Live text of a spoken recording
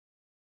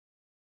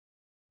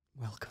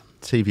Welcome.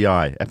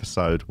 TVI,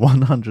 episode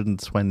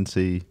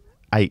 128.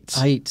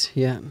 8,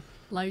 yeah.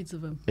 Loads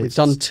of them. We've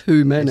done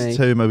too many. It's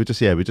too many. We've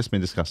just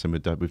been discussing.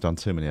 We've done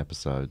too many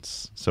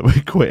episodes, so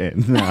we're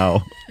quitting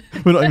now.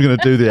 We're not even going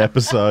to do the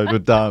episode. We're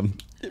done.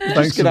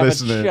 Thanks for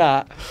listening.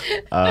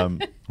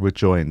 We're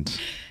joined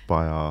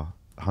by our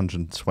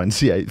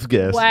 128th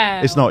guest.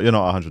 Wow. It's not. You're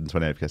not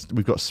 128th guest.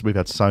 We've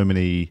had so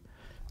many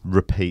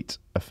repeat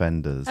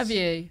offenders. Have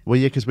you? Well,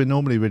 yeah, because we're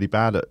normally really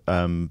bad at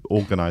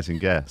organising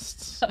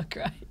guests. Oh,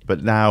 great.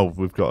 But now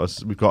we've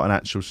got an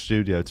actual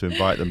studio to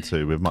invite them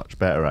to. We're much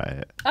better at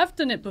it. I've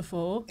done it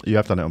before. You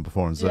have done it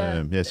before on Zoom.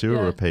 Yeah. Yes, you're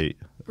a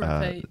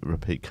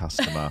repeat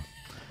customer.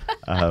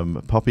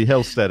 Poppy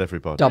Hillstead,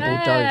 everybody. Double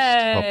dosed.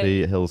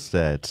 Poppy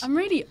Hillstead. I'm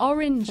really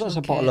orange. That's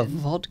a bottle of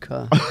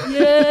vodka.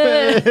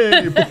 Yeah.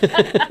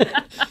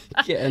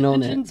 Getting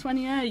on it.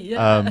 128,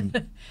 yeah.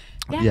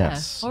 Yeah,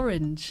 yes.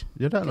 orange.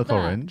 You don't look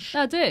orange.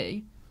 I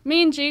do.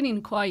 Me and Julian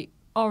are quite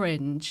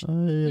orange.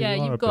 Oh,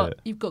 yeah,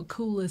 you've got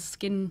cooler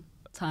skin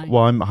tone.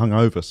 Well, I'm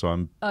hungover, so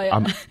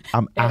I'm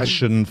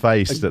ashen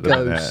faced at the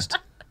Ghost.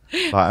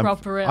 minute. Like,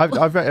 Proper ill.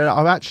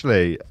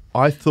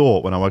 I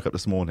thought when I woke up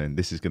this morning,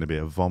 this is going to be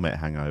a vomit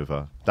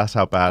hangover. That's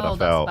how bad I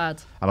felt.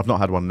 That's bad. And I've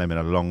not had one of them in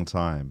a long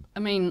time. I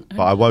mean,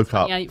 but I woke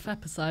up. 28th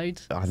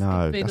episode. I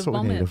know. That's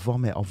what we need. A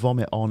vomit. I'll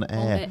vomit on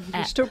air.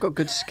 You've still got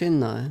good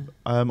skin though.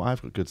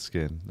 I've got good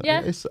skin.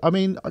 Yeah. Do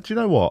you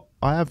know what?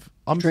 I'm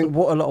Drink a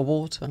lot of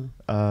water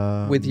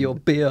with your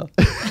beer.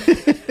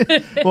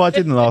 Well, I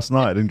didn't last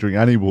night. I didn't drink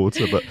any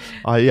water, but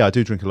I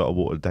do drink a lot of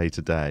water day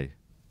to day.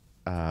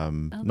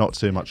 Not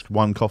too much.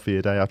 One coffee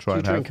a day. I try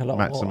and have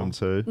maximum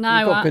 2. No,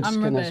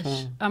 I'm rubbish.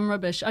 Well. I'm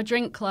rubbish. I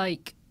drink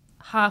like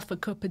half a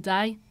cup a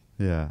day.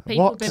 Yeah.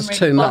 People That's really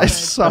too much. That is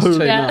so.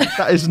 much.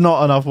 That is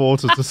not enough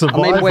water to survive.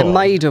 I mean, we're on.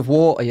 made of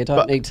water. You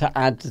don't need to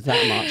add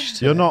that much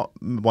to You're it. not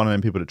one of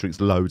them people that drinks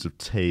loads of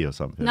tea or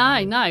something. No,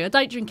 I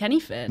don't drink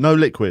anything. No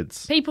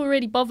liquids. People are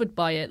really bothered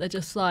by it. They're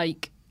just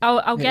like, I'll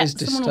It get is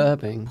someone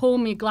disturbing. will pour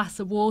me a glass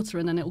of water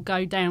and then it'll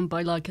go down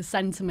by like a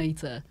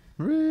centimetre.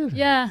 Really?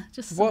 Yeah,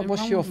 just something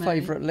What's wrong your with me.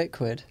 favourite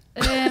liquid?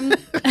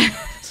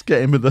 Let's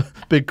get in with the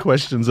big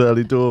questions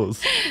early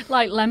doors.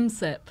 Like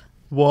Lemsip.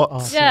 What?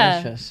 Oh,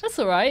 Yeah, delicious. that's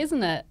all right,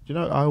 isn't it? Do you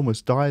know, I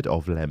almost died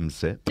of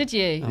Lemsip. Did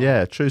you?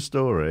 Yeah, true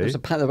story.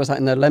 There was that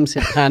in the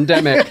Lemsip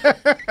pandemic.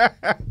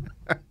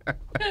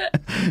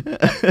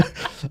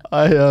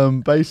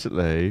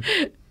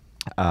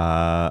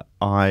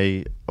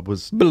 I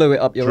was Blew it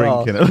up your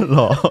drinking arse. a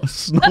lot,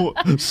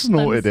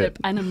 snorted Lemsip it.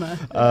 enema.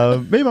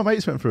 Me and my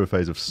mates went through a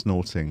phase of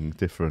snorting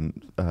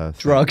different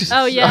Drugs.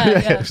 Oh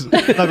yeah.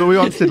 No, but we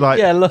once did like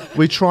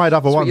we tried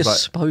other That's what ones you're like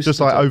supposed just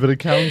to like do. over the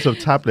counter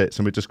tablets,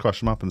 and we just crush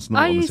them up and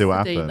snort I them and used see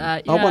what to do happened.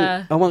 that.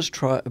 Yeah. I once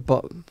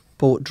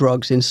bought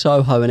drugs in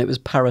Soho, and it was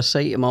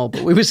paracetamol.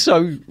 But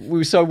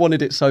we so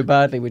wanted it so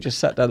badly, we just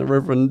sat down the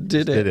river and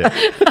did it.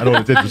 And all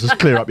it did was just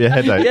clear up your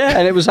headache. Yeah,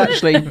 and it was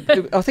actually,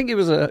 I think it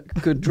was a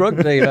good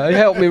drug dealer. He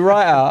helped me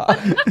right out.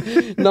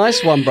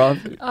 Nice one,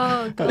 bruv.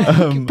 Oh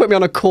god. Put me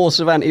on a course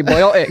of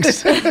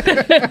antibiotics. But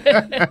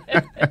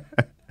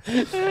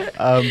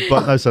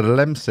no, so the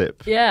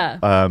Lemsip,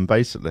 Yeah.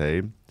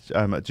 basically,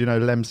 do you know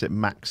Lemsip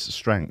Max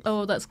Strength?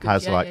 Oh, that's good.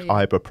 Has Yeah.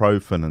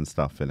 ibuprofen and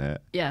stuff in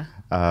it. Yeah.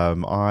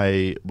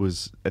 I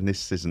was, and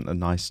this isn't a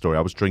nice story,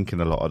 I was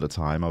drinking a lot at the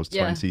time. I was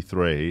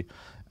 23,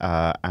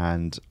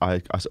 and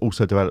I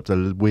also developed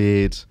a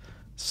weird,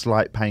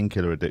 slight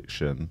painkiller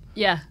addiction.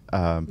 Yeah.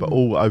 But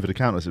all over the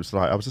counters, it was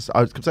like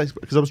because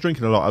I was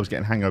drinking a lot, I was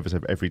getting hangovers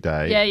every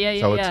day. Yeah.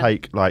 So I would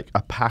take like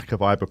a pack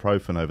of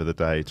ibuprofen over the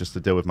day just to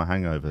deal with my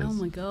hangovers. Oh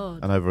my god.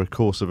 And over a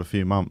course of a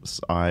few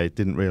months, I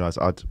didn't realise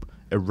I'd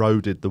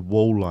eroded the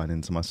wall line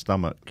into my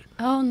stomach.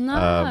 Oh no.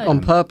 On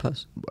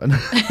purpose. And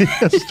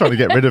just trying to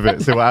get rid of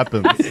it, see what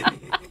happens.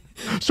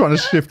 Just trying to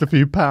shift a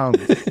few pounds.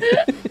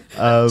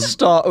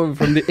 Start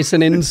from it's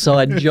an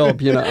inside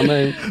job, you know what I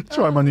mean?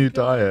 Try my new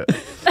diet.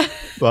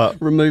 But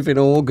removing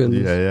organs.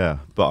 Yeah.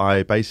 But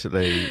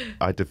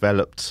I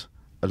developed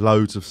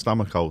loads of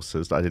stomach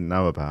ulcers that I didn't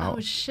know about.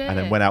 Oh shit. And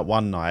then went out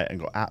one night and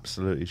got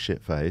absolutely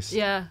shit faced.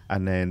 Yeah.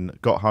 And then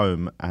got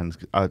home and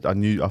I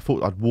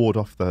thought I'd ward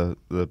off the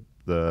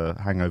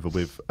hangover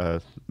with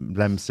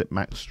Lemsip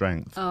Max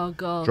Strength. Oh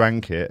god.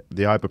 Drank it.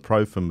 The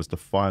ibuprofen was the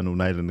final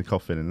nail in the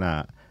coffin in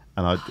that.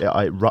 And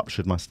I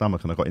ruptured my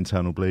stomach and I got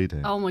internal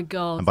bleeding. Oh my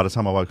god. And by the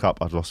time I woke up,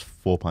 I'd lost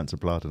 4 pints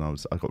of blood and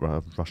I got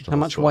rushed to How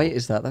much hospital. weight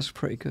is that? That's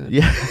pretty good.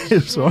 Yeah,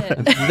 it was right.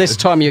 This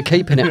time you're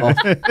keeping it off.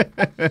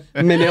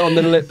 Minute on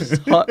the lips,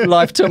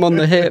 lifetime on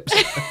the hips.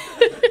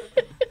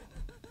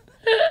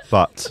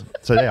 But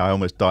so yeah, I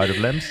almost died of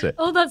Lemsip.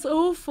 Oh, that's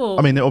awful.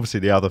 I mean, obviously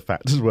the other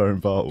factors were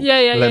involved.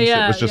 Yeah,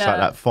 Lemsip was just yeah. like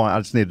that fight.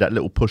 I just needed that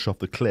little push off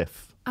the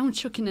cliff. I'm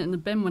chucking it in the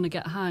bin when I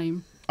get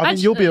home. I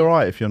mean, you'll be all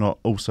right if you're not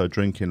also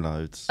drinking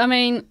loads. I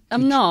mean,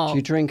 I'm not. Do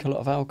you drink a lot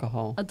of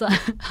alcohol? I don't.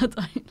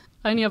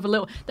 I only have a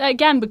little.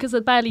 Again, because I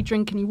barely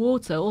drink any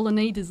water, all I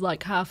need is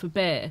like half a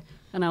beer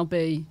and I'll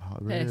be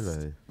pissed.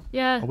 Really?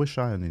 Yeah. I wish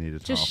I only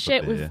needed just half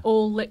shit a beer. with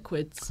all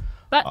liquids.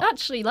 But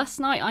actually,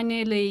 last night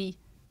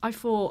I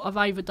thought I've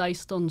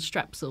overdosed on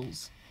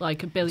Strepsils. like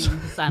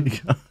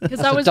 1,000,000,000. Because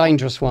That's a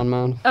dangerous one,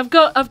 man. I've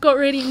got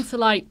really into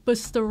like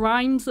Busta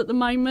Rhymes at the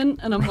moment,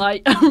 and I'm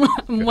like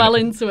I'm well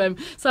into him.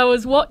 So I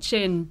was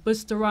watching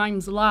Busta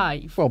Rhymes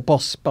live. Well,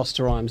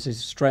 Busta Rhymes is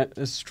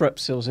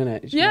Strepsils, in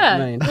it. Yeah,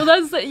 I mean? well,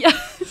 that's the, yeah.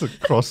 It's a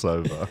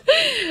crossover.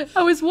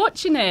 I was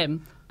watching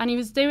him, and he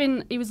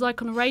was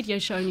like on a radio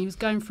show, and he was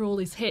going through all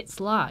his hits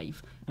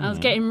live. And I was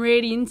getting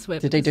really into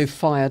it. Did he do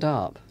Fired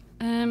Up?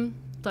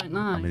 Don't know.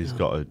 I mean, he's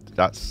got a...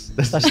 That's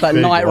that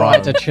Knight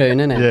Rider tune,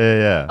 isn't it?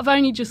 Yeah. I've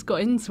only just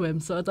got into him,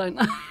 so I don't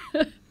know.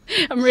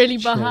 I'm really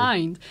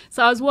behind.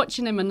 So I was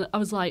watching him, and I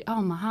was like,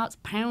 oh, my heart's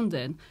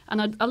pounding.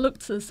 And I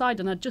looked to the side,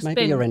 and I'd just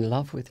Maybe you're in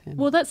love with him.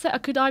 Well, that's it. I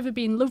could either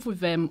be in love with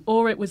him,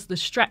 or it was the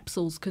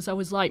Strepsils, because I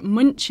was like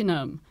munching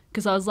them,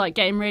 because I was like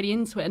getting really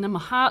into it, and then my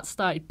heart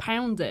started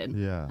pounding.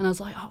 Yeah. And I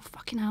was like, oh,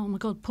 fucking hell, oh my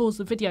God, pause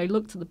the video,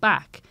 looked at the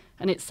back,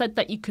 and it said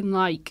that you can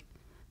like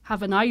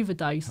have an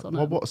overdose on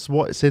it.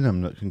 What's in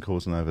them that can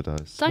cause an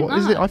overdose? Don't What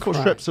is it? know. I thought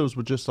Strepsils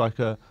were just like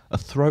a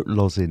throat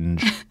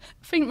lozenge. I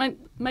think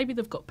maybe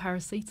they've got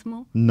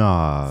paracetamol.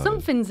 No.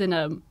 Something's in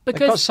them. They've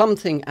got Because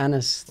something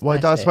anaesthetic.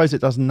 Well, I suppose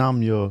it does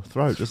numb your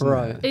throat, doesn't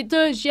it? it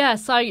does, yeah.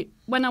 So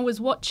when I was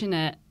watching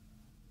it,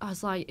 I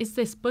was like, is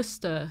this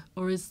Buster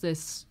or is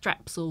this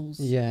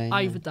Strepsils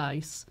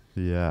overdose?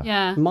 Yeah.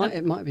 Yeah. It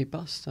might be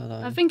Buster,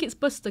 though. I think it's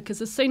Buster,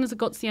 because as soon as I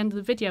got to the end of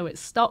the video, it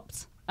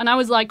stopped. And I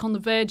was like on the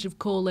verge of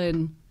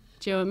calling,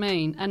 do you know what I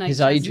mean? NHS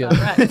His agent.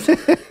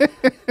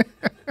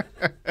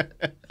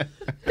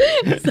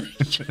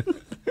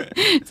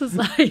 To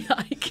say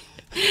like,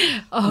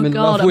 oh I'm in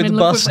God, love I'm with in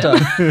love Buster.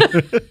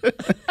 with him.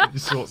 You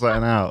sort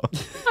something out.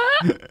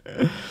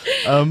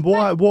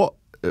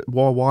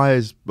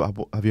 Why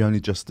have you only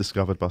just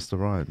discovered Busta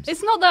Rhymes?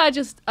 It's not that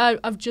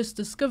I've just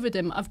discovered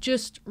him. I've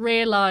just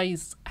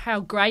realised how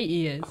great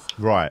he is.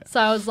 Right. So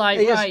I was like,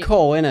 He right, is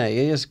cool, isn't he?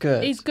 He is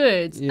good. he's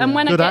good. Yeah. And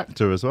when Good I get,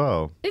 actor as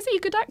well. is he a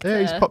good actor?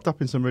 Yeah, he's popped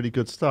up in some really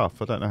good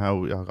stuff. I don't know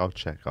how. I'll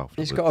check afterwards.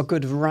 He's got a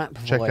good rap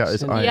voice. Check out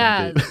his hasn't he?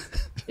 Yeah,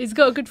 IMDb. he's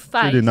got a good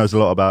face. Julian knows a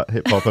lot about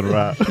hip hop and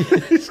rap.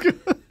 he's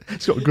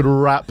got a good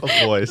rap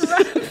voice.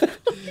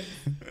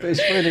 But it's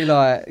really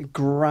like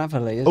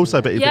gravelly, isn't Also,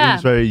 it? but Yeah.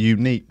 he's very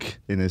unique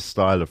in his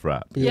style of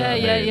rap. Yeah, You know what I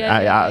yeah, mean?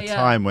 yeah, At a yeah.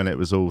 time when it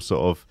was all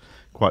sort of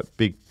quite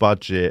big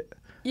budget.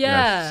 you know,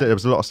 Yeah. so there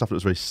was a lot of stuff that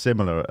was very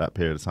similar at that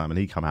period of time, and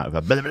he come out of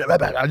a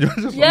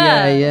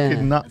Yeah. Yeah.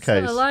 fucking That's what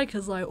I nutcase. like. I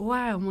was like,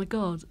 wow, my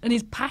God. And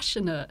he's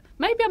passionate.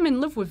 Maybe I'm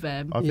in love with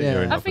him. I think Yeah.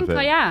 you're in I love think with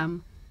I him.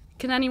 am.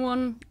 Can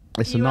anyone...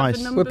 It's do you a have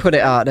nice- number We'll put it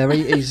for- out there.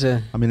 He's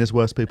a I mean, there's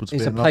worse people to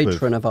he's be a in love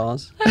patron with. of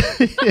ours.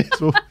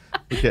 Yes, we're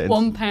getting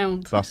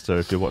 £1. Buster,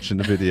 if you're watching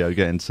the video,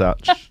 get in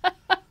touch.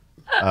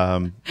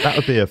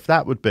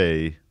 That would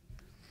be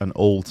an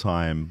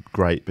all-time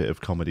great bit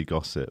of comedy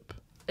gossip.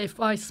 If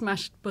I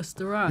smashed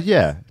Buster Rhymes.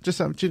 Yeah, just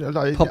do you know,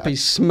 like,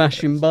 Poppy's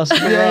smashing Buster.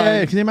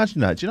 yeah. Can you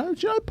imagine that? Do you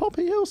know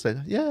Poppy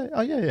Hillstead? Yeah,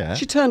 oh yeah.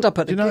 She turned up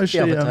at the Do you know gig the she,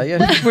 other day,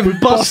 yeah, with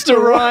Buster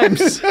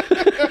Rhymes.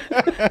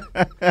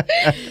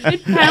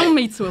 He'd pound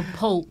me to a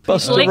pulp.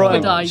 Buster He'd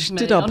Rhymes. liquidise She me,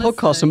 did our honestly.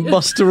 podcast and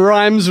Buster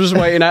Rhymes was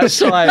waiting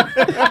outside.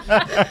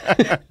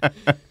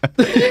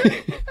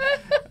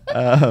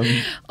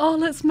 Oh,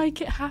 let's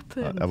make it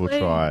happen. I will please.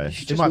 try.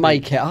 Just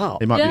make it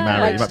up. He might be Yeah.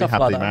 married. He might be Stuff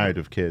happily like that. married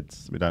with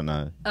kids. We don't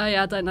know. Oh,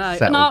 yeah, I don't know.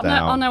 Settled No,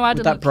 down. no, I had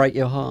Would a that look. break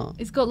your heart?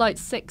 He's got like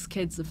 6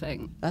 kids, I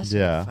think. That's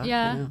Yeah. fucking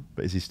Yeah. hell.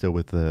 But is he still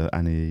with the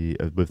Annie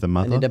with the I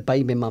mother? need a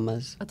baby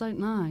mamas. I don't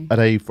know. Are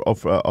they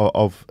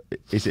of?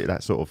 Is it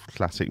that sort of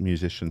classic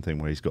musician thing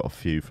where he's got a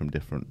few from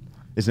different?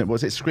 Isn't it?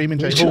 Was it Screaming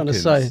Jay What are you trying to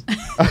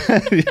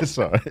Hawkins? say? Yeah,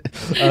 sorry.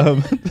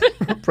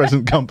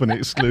 Present company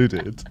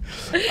excluded.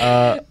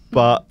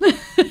 But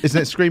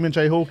isn't it Screaming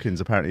Jay Hawkins?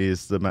 Apparently,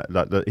 is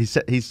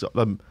he's got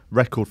the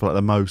record for like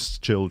the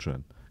most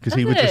children because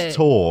he Does would it? just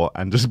tour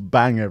and just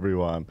bang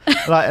everyone.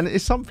 Like, and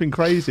it's something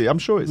crazy. I'm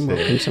sure it's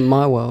Welcome him. to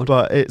my world.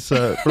 But it's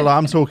but like,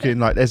 I'm talking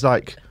like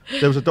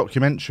there was a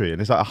documentary and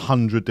there's like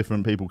 100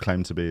 different people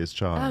claim to be his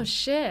child. Oh,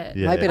 shit.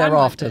 Yeah. Maybe I they're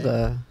might after be.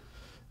 the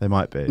They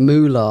might be.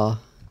 moolah.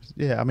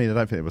 Yeah, I mean, I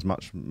don't think it was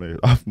much.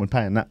 When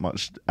paying that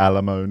much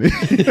alimony,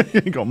 you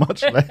ain't got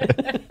much left.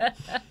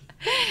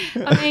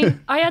 I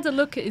mean, I had a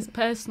look at his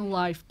personal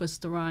life,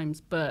 Buster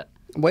Rhymes, but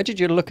Where did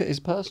you look at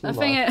his personal I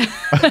think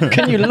life? it...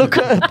 Can you look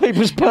at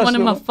people's personal one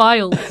of my life?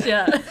 files,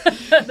 yeah.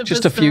 The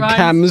Just a Busta few Rhymes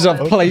cams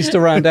file. I've placed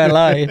around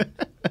LA.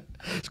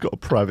 He's got a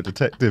private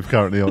detective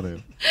currently on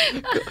him.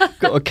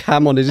 Got a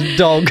cam on his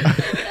dog.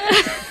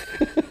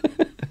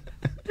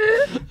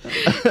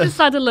 Just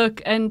had a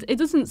look, and it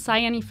doesn't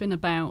say anything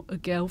about a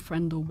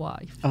girlfriend or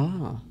wife,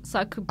 Ah, so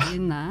I could be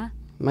in there.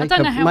 make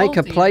don't know how make old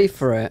a he play is.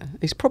 for it.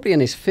 He's probably in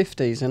his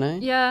 50s,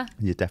 isn't he? Yeah,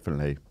 You're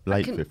definitely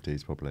late can-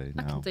 50s, probably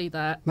I now. can do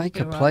that. Make a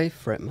You're right. play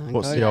for it, man.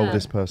 What's Go. the Yeah.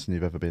 oldest person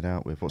you've ever been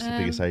out with? What's the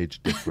biggest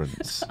age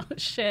difference? Oh,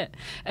 shit.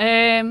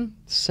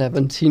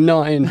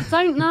 79.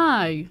 Don't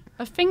know.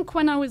 I think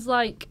when I was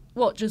like,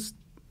 just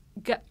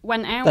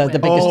went out The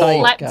with, biggest or age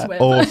slept gap.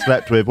 with. Or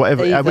slept with,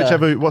 whatever, Either.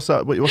 whichever. What's the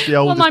oldest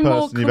am I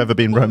more person you've ever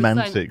been comfortable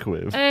with romantic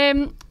with?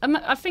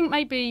 I think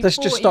maybe. Let's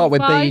just start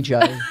with 45.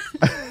 BJ.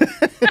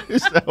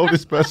 Who's the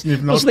oldest person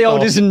you've not? What's the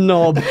oldest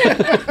knob?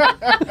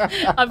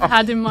 I've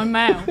had in my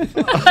mouth.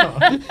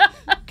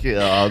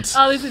 God.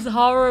 Oh, this is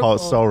horrible. Oh,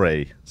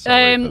 sorry.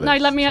 Sorry for no,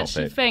 this let me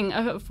actually topic.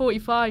 think.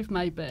 45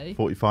 maybe.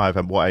 45,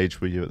 and what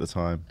age were you at the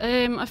time?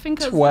 I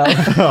think I was 12.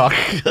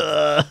 Oh,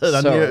 God. I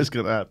knew Sorry. it was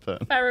going to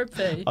happen.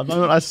 therapy. I know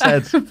what I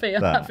said. Therapy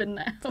I'm that. having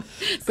now. But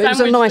he was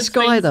a nice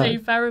guy, though. Two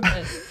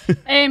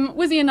therapists.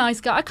 Was he a nice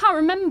guy? I can't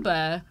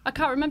remember.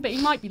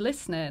 He might be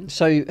listening.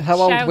 So how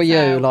old Shout were you?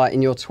 out. Like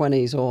in your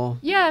 20s or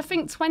Yeah, I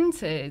think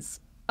 20s.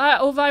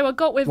 Although I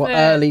got with what,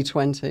 early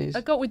 20s?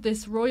 I got with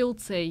this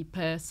royalty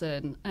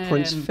person.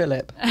 Prince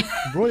Philip.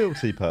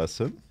 Royalty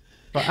person?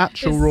 Like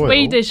actual this royal?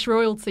 Swedish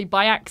royalty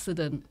by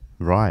accident.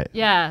 Right.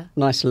 Yeah.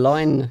 Nice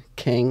line,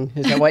 king.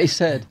 Is that what he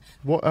said?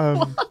 What?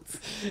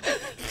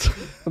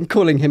 I'm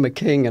calling him a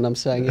king and I'm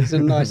saying it's a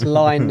nice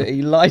line that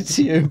he lied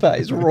to you about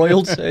his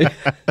royalty.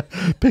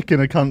 Picking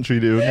a country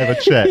that you'll never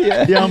check.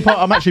 Yeah.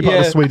 I'm actually part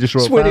of the Swedish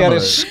royal Sweden family.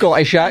 had a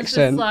Scottish Just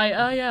accent. like,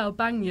 oh yeah, I'll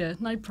bang you.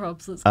 No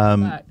probs. Let's go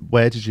back.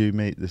 Where did you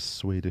meet this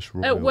Swedish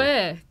royal? At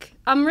work.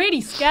 I'm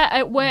really scared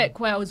at work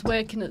where I was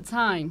working at the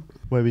time.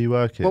 Where were you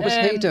working? What was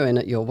he doing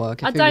at your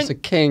work? If I he was a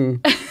don't-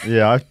 king,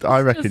 Yeah,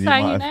 I reckon Just you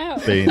might hanging have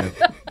out. been.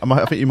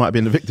 I think you might have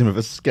been the victim of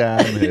a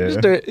scam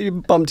here. you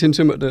bumped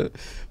into him at the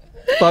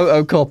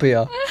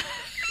photocopier.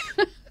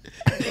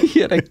 He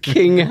had a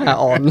king hat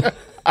on.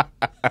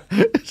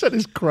 He's had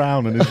his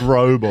crown and his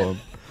robe on.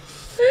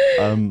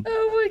 Oh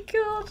my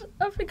god.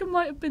 I think I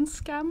might have been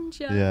scammed,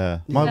 yeah. Yeah,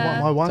 my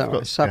wife Don't worry,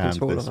 got it's happened to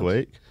scammed all this of us.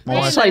 week. My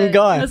Really? wife, Same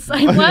guy. The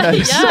same way,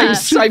 yeah.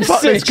 Same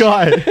fuck this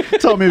guy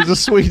told me he was a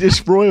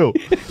Swedish royal.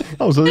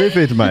 I was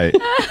livid, mate.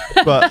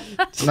 But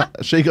no,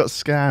 she got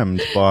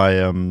scammed by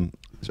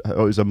it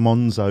was a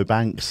Monzo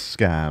Banks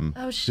scam.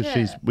 Oh, 'Cause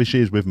shit. She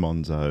is with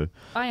Monzo.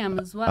 I am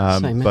as well.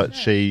 Same But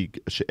she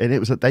and it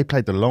was they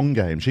played the long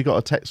game. She got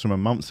a text from her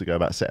months ago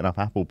about setting up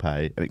Apple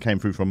Pay, and it came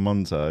through from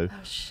Monzo. Oh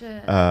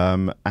shit.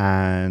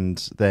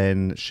 And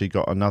then she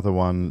got another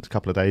one a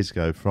couple of days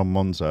ago from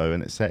Monzo,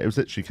 and it was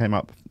literally came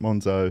up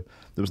Monzo.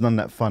 There was none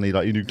that funny,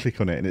 like you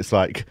click on it and it's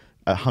like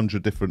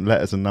 100 different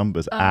letters and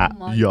numbers at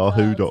my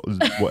Yahoo God.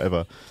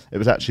 whatever. It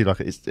was actually like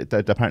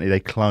apparently they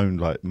cloned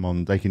like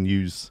they can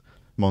use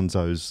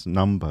Monzo's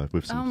number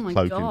with Oh some my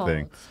cloaking God.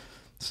 thing.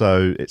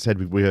 So it said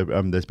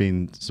there's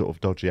been sort of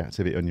dodgy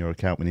activity on your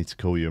account. We need to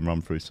call you and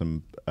run through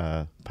some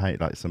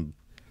some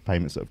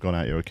payments that have gone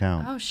out your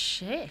account. Oh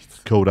shit.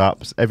 Called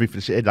up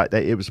everything.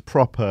 It was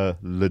proper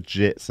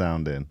legit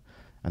sounding,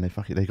 and they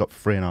got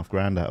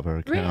 $3,500 out of her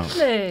account.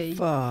 Really?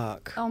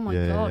 Fuck. Oh my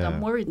Yeah, god, yeah.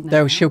 I'm worried now.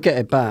 Though she'll get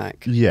it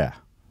back. Yeah,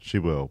 she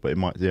will, but it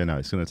might.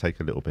 It's going to take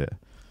a little bit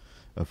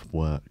of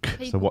work. So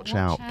People watch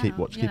out. Keep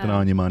an yeah. eye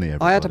on your money.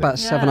 Everybody. I had about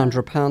Yeah.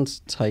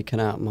 £700 taken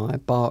out my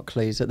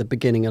Barclays at the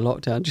beginning of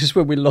lockdown, just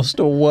when we lost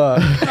all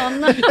work. Oh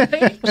no.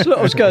 So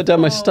I was going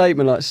down my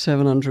statement like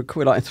 700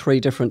 quid, like 3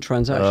 different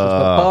transactions.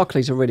 But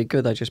Barclays are really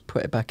good; they just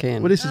put it back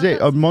in. Well, this is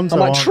it. Monzo I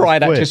might aren't try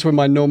that quick. just with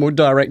my normal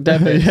direct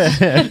debit.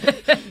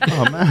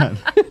 Oh man,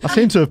 I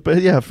seem to have.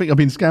 I think I've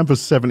been scammed for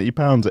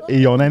 £70 at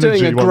Eon Energy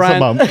Doing a once grand, a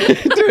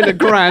month. doing a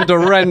grand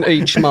of rent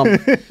each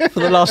month for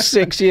the last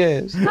 6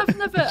 years.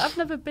 I've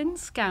never been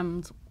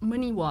scammed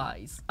money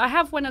wise. I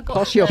have when I got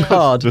Pass your the-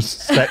 card. Just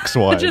sex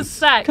wise. Just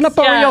sex. Can I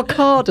borrow yeah. your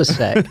card a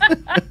sec?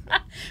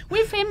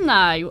 With him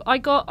though, I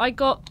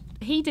got.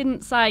 He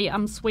didn't say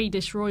I'm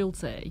Swedish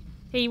royalty.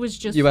 He was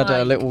just. You had a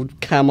like- little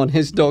cam on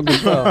his dog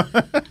as well.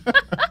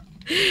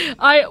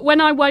 When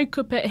I woke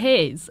up at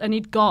his and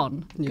he'd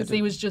gone because did.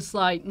 he was just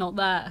like not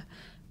there.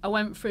 I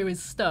went through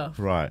his stuff.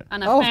 Right.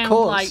 And I Oh, of found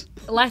course.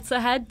 like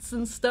letterheads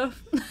and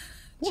stuff.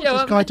 What's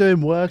this guy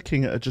doing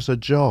working at just a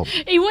job?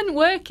 He wasn't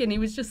working. He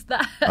was just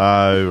there.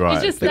 Oh right.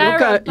 He's just But there.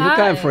 you're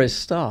going for about his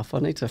stuff. I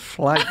need to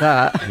flag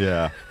that.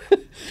 Yeah.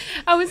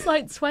 I was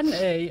like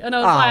 20 and I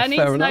was Ah, like, I need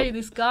fair to know enough. who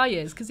this guy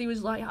is because he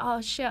was like, oh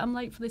shit, I'm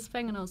late for this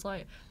thing. And I was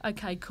like,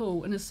 okay,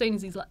 cool. And as soon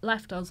as he's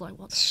left, I was like,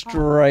 what the fuck?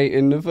 Straight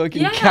in the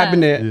fucking Yeah.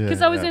 cabinet. Yeah.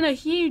 Because I was in a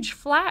huge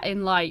flat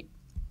in like,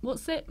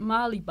 what's it?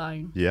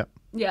 Marleybone. Yeah.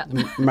 Yeah.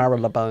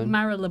 Marylebone.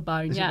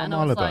 Marylebone. Is Yeah. it And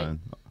not I was like, Marylebone?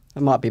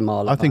 It might be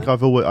Marylebone. I think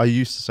I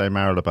used to say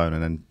Marylebone,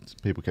 and then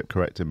people kept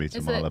correcting me to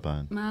is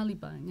Marylebone. it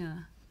Marleybone? Yeah.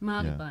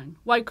 Marleybone.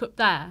 Woke up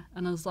there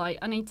and I was like,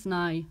 I need to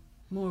know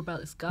more about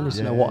this guy. Need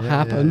to know what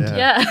happened.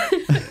 Yeah.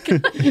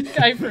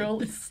 Go through all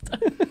this stuff.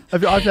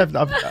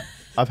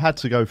 I've had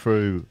to go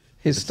through.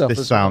 His stuff This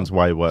as sounds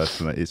way worse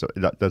than it is.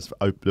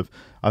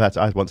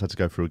 I once had to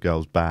go through a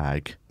girl's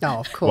bag well. Oh,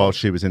 of course. while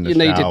she was in the you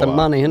shower. needed the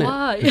money, innit?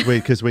 Why?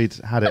 Because we'd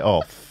had it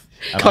off.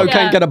 And Coke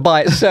Yeah. ain't going to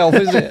buy itself,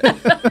 is it?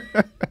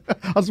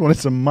 I just wanted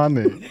some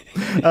money.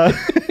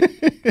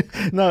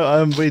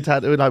 No,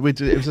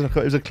 it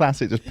was a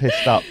classic, just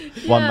pissed up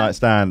one Yeah. night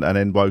stand, and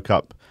then woke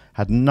up,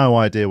 had no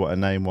idea what her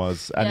name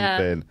was, Yeah.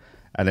 anything,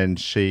 and then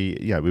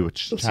we were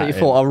chatting. So you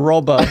thought a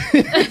robber.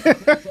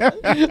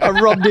 I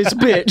robbed this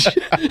bitch.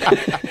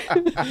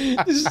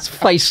 This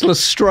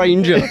faceless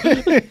stranger.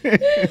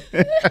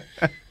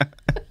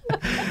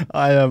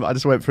 I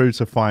just went through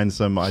to find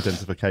some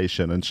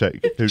identification and check.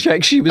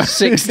 Check she was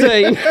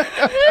 16.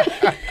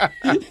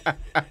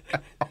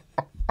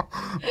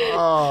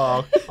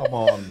 Oh, come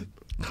on.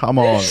 come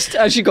on.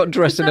 As she got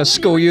dressed in a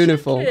school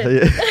uniform.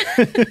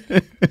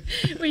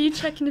 Were you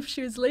checking if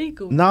she was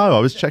legal? No, I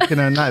was checking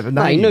her name.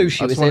 I knew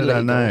she was wanted illegal.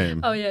 her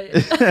name. Oh,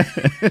 yeah.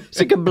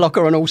 So he can block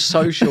her on all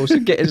socials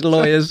and get his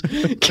lawyers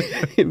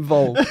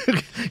involved.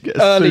 Get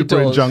a Early super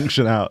doors.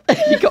 injunction out.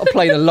 You got to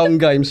play the long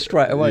game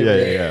straight away.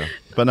 Yeah.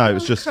 But no, it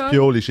was just Christ.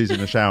 purely she's in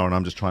the shower and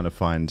I'm just trying to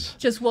find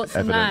Just what's the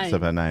evidence name?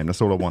 of her name.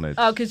 That's all I wanted.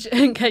 Oh, because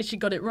in case you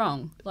got it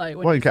wrong. Like,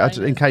 when Well, you're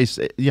saying in it. case,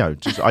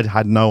 just I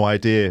had no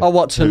idea. Oh,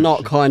 what, to who not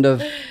she- kind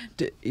of,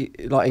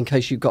 like, in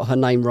case you got her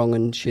name wrong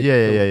and she'd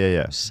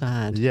Yeah. feel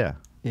sad. Yeah.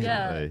 Yeah.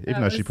 Exactly. Even that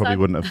though she was probably sad.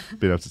 wouldn't have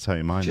been able to tell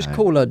you my Just name.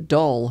 call her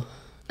Doll.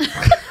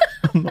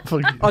 I'm not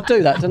fucking I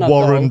do that, don't I?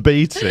 Warren Doll?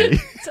 Beatty.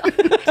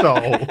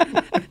 Doll.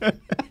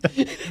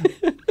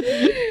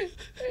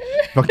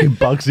 Fucking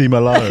Bugsy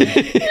Malone.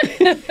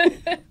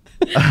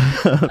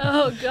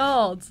 Oh,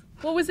 God.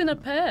 What was in her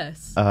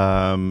purse?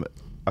 I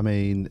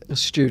mean, A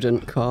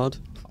student card.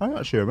 I don't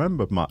actually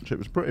remember much. It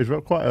was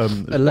quite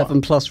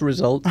 11 plus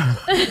result.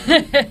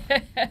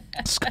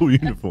 school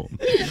uniform.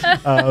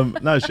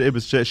 No,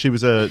 she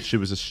was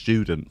a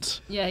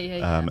student. Yeah.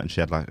 And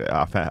she had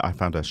I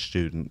found her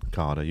student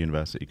card, a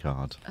university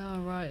card. Oh,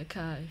 right,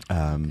 okay. Look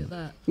Um, at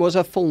that. What was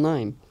her full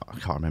name? I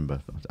can't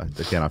remember.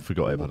 I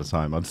forgot it by the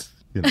time I'd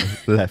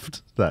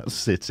left that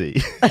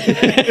city.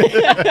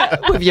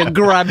 With your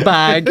grab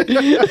bag.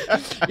 You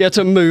had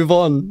to move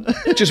on.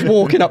 Just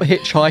walking up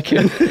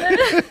hitchhiking.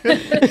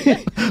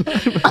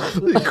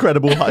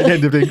 Incredible Hulk, the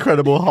end of the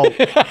Incredible Hulk.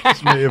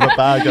 Just me with a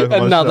bag over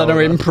my Another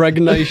shoulder.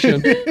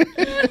 impregnation.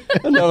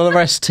 Another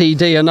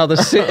STD, another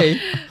city.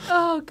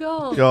 Oh,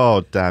 God.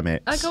 God damn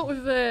it! I got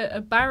with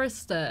a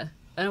barrister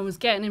and I was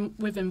getting him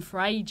with him for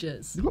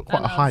ages. You've got quite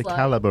And a I high was like,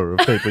 caliber of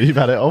people you've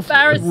had it off. with.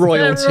 Barrister,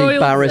 Royalty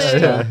barrister.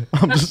 Yeah.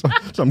 I'm just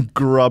some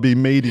grubby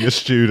media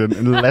student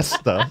in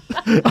Leicester.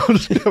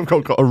 I've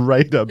got a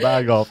radar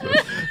bag off.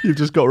 You've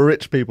just got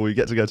rich people. You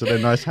get to go to their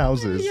nice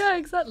houses. Yeah,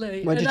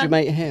 exactly. Where And did you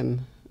I- meet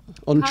him?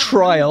 On Can't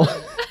trial.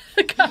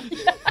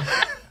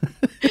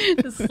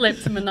 Just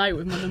slipped him a note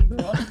with my number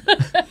on.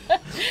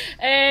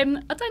 I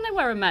don't know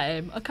where I met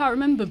him. I can't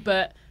remember,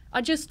 but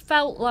I just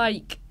felt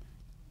like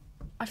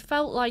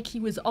he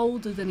was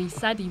older than he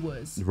said he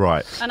was.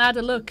 Right. And I had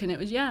a look, and it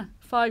was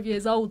 5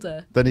 years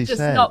older. Than he just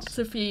said. knocked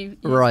a few years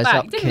Rise back.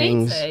 up, Didn't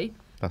kings. need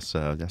That's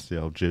the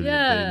old Julian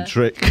Yeah. Deane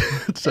trick.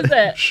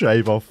 it?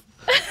 Shave off.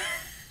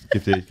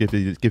 Give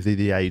thee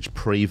the age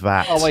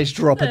pre-VAT. Always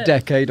drop a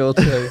decade or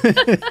two.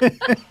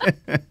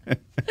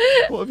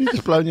 What have you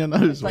just blown your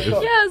nose with? to. Yeah,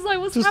 I was like,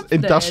 what's Just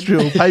happening?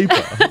 industrial paper.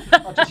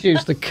 I just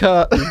used the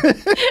curtain.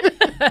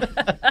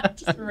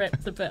 Just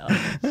ripped a bit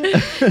off.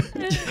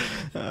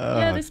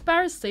 Yeah, this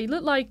barrister, he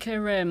looked like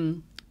a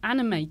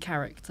anime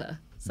character.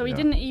 So he Yeah.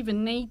 didn't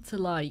even need to,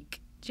 like,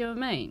 do you know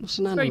what I mean? What's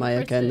an It's very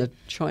anime again? pretty. The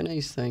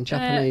Chinese thing?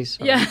 Japanese?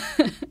 sorry. Yeah,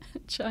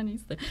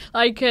 Chinese thing.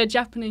 Like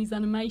Japanese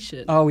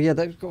animation. Oh, yeah,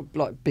 they've got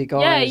like big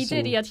eyes. yeah, he did.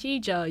 and- He had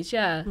huge eyes,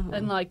 yeah. Oh.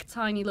 And like a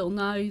tiny little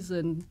nose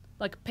and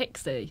like a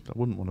pixie. I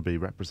wouldn't want to be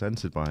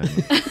represented by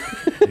him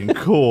in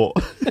court.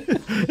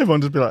 Everyone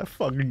just be like,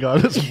 fucking guy,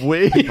 that's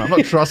weird. I'm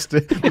not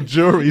trusting. The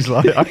jury's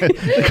like,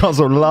 they can't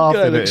sort of laugh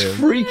God, at looks him.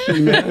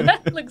 freaky, man.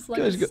 Looks like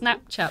a Guy's got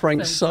Snapchat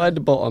Frank filter.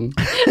 Sidebottom.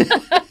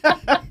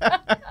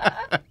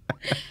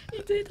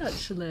 He did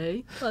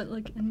actually.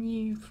 Like a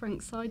new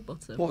Frank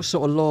Sidebottom. What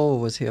sort of law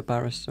was he a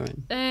barrister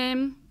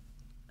in?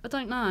 I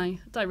don't know. I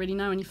don't really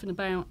know anything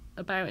about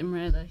him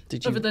really.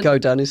 Did you Other than- go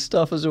down his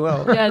stuff as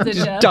well? Yeah, I did,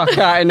 Just yeah. duck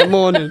out in the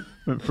morning,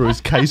 Went through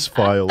his case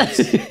files.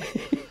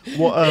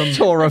 What?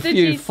 tore a Did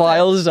few you say-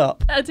 files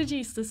up. I did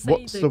used to see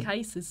What's the the-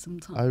 cases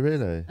sometimes. Oh,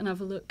 really? And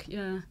have a look,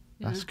 yeah.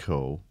 That's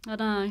cool. I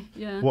know,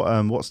 yeah.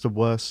 What's the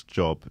worst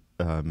job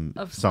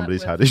I've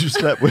somebody's slept had? You've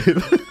slept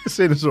with.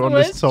 Seeing as we're on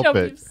this Worst job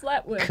topic. you've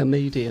slept with?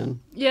 Comedian.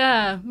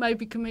 Yeah,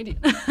 maybe comedian.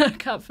 I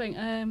can't think.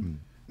 I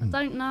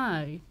don't know.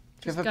 Have you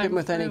Just ever going been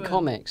with any through 'em.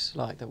 comics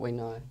like that we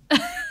know?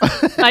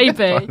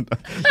 Maybe.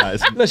 That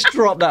is- Let's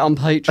drop that on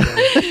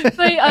Patreon.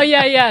 Oh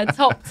yeah,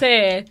 top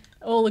tier.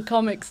 All the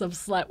comics I've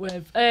slept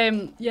with.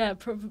 Yeah,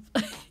 probably.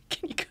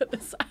 Can you cut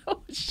this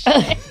out?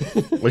 Shit.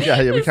 we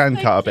can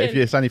cut it, but if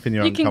thinking. it's anything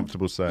you're You can-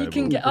 uncomfortable saying, you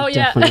can we'll- get. Oh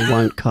yeah. Definitely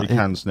won't we cut it.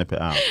 can snip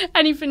it out.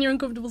 Anything you're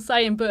uncomfortable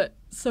saying, but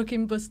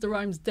sucking Buster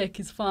Rhymes' dick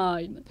is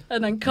fine.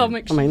 And then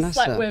comics I mean, you've that's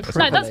slept a with. No,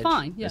 privilege. that's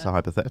fine. Yeah. It's a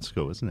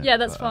hypothetical, isn't it? Yeah,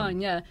 that's But,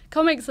 fine. Yeah,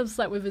 comics I've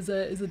slept with is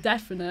a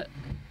definite.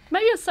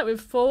 Maybe I slept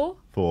with 4.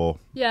 For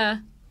Yeah,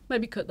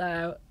 maybe cut that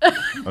out.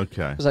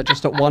 okay. Was that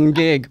just at one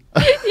gig?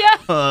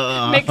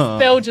 Yeah, mixed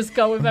bill, just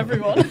go with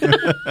everyone.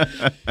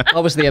 I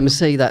was the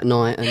MC that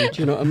night, and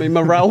do you know what I mean?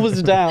 Morale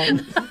was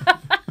down.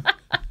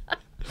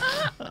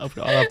 I'll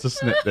have to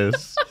snip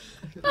this.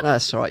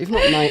 That's all right. You've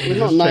not named. We've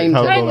not Just check named.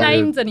 how I long haven't it is.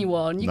 named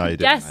anyone. You No, you could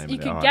didn't guess. name You it,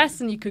 could alright.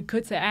 guess, and you could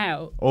cut it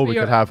out. Or But we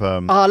you're- could have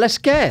Ah, let's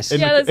guess.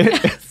 Yeah, let's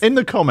guess. in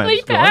the comments. Leave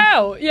it guys.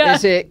 out. Yeah.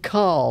 Is it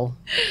Carl?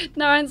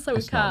 No, I ain't slept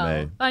with That's not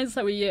Carl. me. I ain't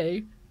slept with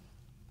you.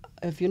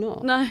 Have you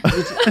not? No.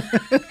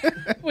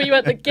 Were you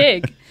at the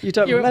gig? You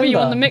don't Were you remember?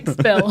 on the mixed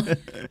bill?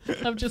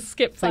 I've just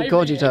skipped Thank over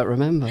God you it. don't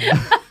remember.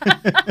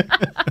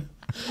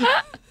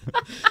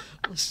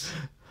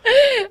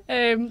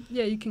 Yeah,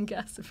 you can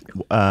guess if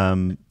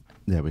you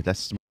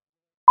let's.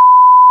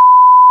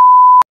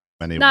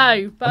 Anyway.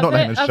 No, but not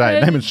name and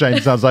shame. Name and shame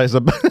sounds like it's a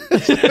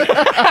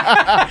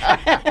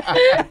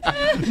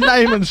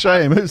name and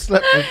shame. Who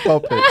slept with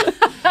Poppy?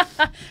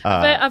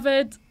 I've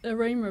heard a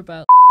rumour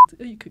about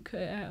you could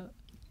cut it out.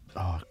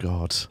 Oh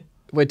God.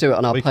 We'll do it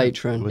on our We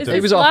Patreon. Is do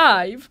it it.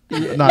 live? No,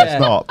 it's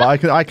not. But I'm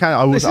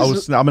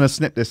going to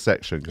snip this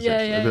section.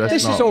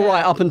 This is all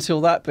right up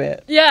until that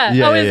bit. Yeah.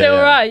 Yeah, Oh, is yeah, it all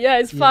yeah. right? Yeah,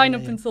 it's fine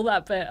up yeah. until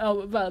that bit. Oh,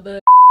 about the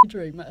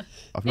rumour.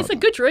 I've It's a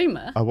good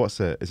rumour. Oh,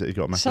 what's it? Is it you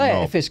got a massive Say it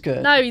knob? if it's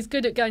good. No, he's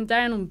good at going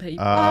down on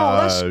people.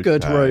 that's a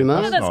good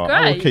rumour. Yeah, that's not.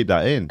 great. We'll keep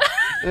that in.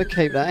 We'll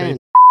keep that in.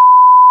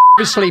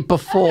 Obviously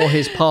before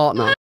his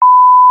partner.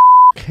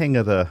 King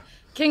of the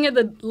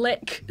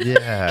lick.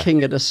 yeah.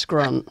 King of the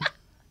scrunt.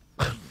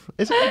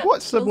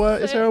 What's the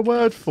word? Is there a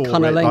word for it?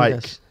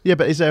 Cunnilingus. Yeah,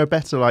 but is there a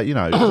better 'cause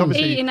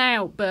obviously Eating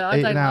out, but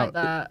I don't like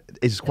that.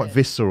 It's quite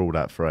visceral,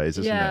 that phrase,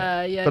 isn't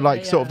Yeah, it? yeah, But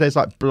yeah, sort of, there's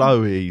like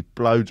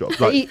blowjob.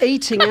 Like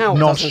Eating out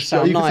doesn't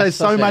sound you can nice, say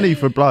so does it? many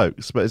for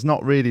blokes, but it's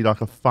not really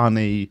like a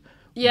funny,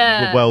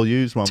 well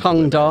used one.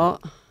 Tongue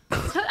dart.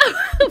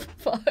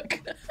 Fuck.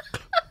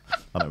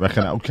 I don't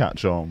reckon that'll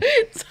catch on.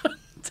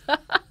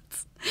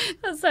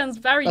 That sounds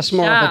very That's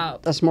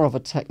sharp. more of a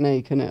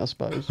technique, isn't it, I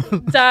suppose?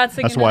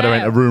 Dancing That's in why and there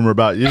ain't a out. rumour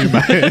about you,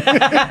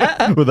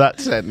 mate. With that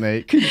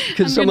technique.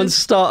 Can someone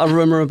start a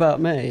rumour about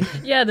me?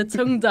 Yeah, the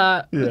tongue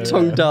dart.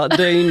 Tongue dart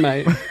Deane,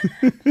 mate.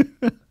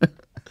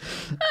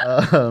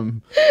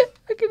 I'm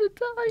gonna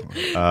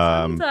die.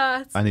 Tongue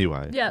dart.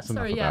 Anyway. Yeah, that's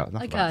enough sorry, yeah,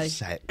 about okay.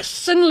 sex.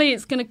 Suddenly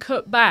it's gonna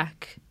cut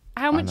back.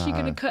 How much are you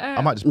gonna cut out?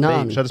 I might just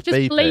None. beep. Should I just Just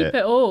beep bleep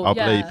it all. I'll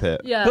yeah. bleep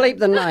it. Yeah. Bleep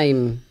the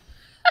name.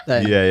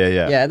 Then.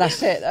 Yeah. Yeah,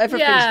 that's it.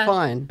 Everything's Yeah.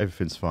 fine.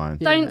 Everything's fine.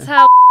 Don't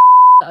tell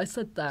that I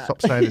said that.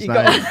 Stop saying his You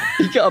name.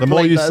 gotta The more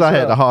bleep you that as say it,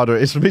 well. the harder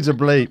it is for me to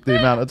bleep the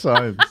amount of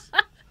times.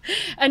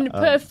 And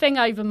put a thing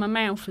over my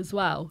mouth as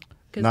well.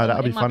 'Cause No, it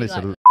that'd be might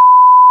funny.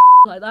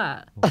 like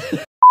that.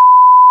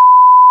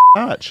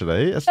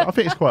 Actually, I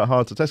think it's quite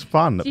hard to. That's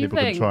fun that Do you people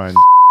can think? try and.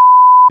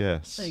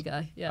 Yes. There you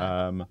go.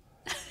 Yeah.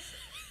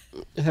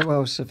 Who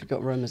else have you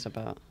got rumours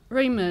about?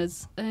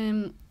 Rumours.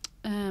 Can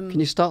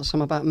you start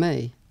some about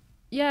me?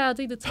 Yeah, I'll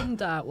do the tongue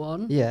dart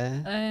one.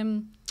 Yeah.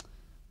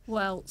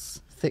 What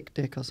else? Thick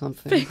dick or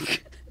something.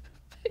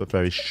 But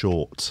very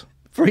short.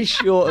 Very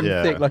short and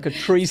Yeah. thick, like a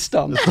tree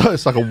stump.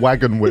 It's like a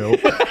wagon wheel.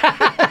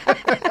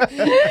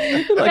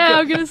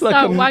 I'm going to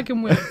start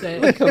wagon wheel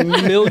it. Like a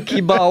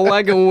Milky Bar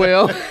wagon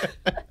wheel.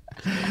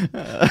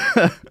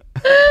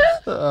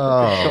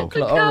 Oh.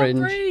 Chocolate I can't orange.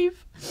 breathe.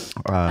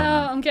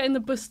 I'm getting the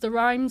Buster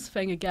Rhymes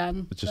thing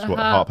again. Just The what,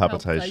 heart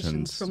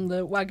palpitations. from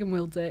the wagon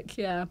wheel dick.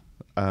 Yeah.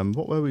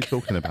 What were we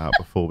talking about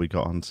before we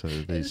got onto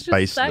these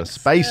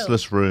just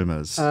baseless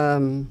rumours?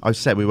 I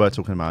said we were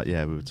talking about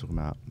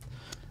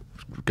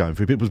going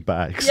through people's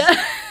bags.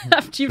 Yeah.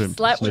 After you've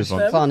slept with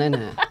move on. them.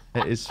 fun, innit?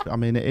 It is. I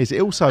mean, it is.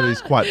 It also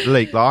is quite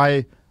bleak.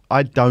 Like,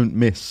 I don't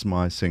miss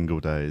my single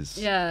days.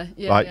 Yeah.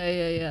 Like-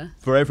 Yeah.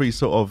 For every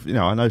sort of,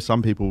 I know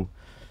some people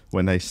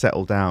when they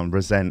settle down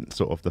resent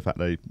sort of the fact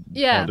they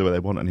can't do what they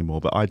want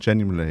anymore. But I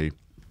genuinely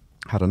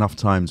had enough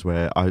times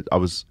where I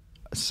was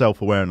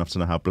self-aware enough to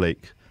know how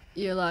bleak.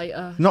 You're like,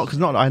 Not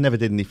because I never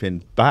did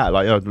anything bad,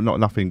 like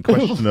not nothing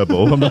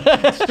questionable.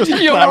 Just to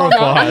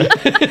clarify,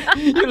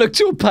 You look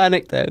too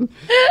panicked then.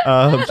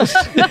 I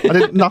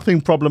did nothing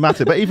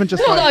problematic, but even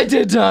just Not like, I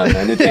did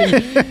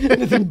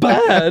anything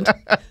bad.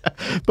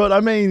 but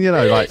I mean,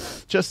 like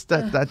just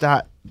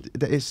that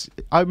it's.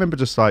 I remember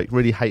just like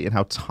really hating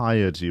how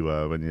tired you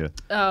were when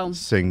you're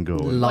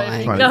single, and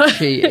Lying, trying to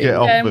cheating. get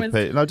off Yeah, with with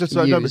people. No,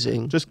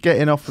 just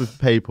getting off with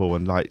people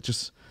and like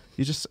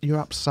you're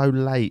up so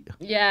late.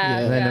 yeah.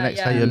 And then the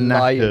next day you're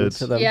Lying knackered.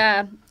 to them.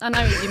 Yeah, I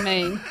know what you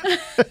mean.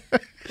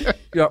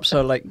 You're up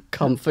so late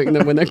comforting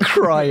them when they're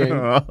crying.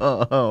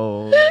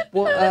 Oh.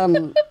 What?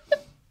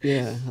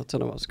 Yeah, I don't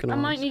know what's going I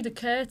on. might need a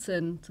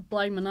curtain to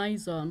blow my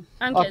nose on.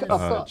 I'm I've getting got-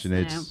 the spots Do you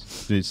now.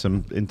 need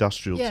some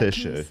industrial Yeah, can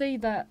tissue? you see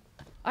that?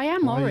 I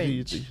am Why are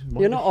orange. why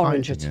You're are not you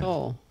orange hiding at it?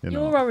 all. You're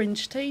You're not.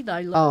 orange too, though.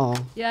 Look. Oh,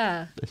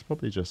 Yeah. It's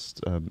probably just.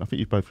 I think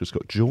you've both just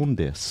got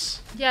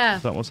jaundice. Yeah.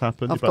 Is that what's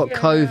happened? I've You've got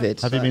COVID.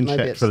 Have so you been maybe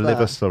checked it's for that.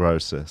 liver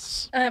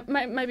cirrhosis?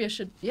 Maybe I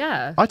should.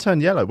 Yeah. I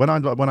turned yellow when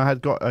I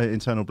had got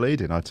internal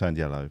bleeding. I turned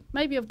yellow.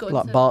 Maybe I've got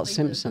Like internal Bart bleeding.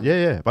 Simpson.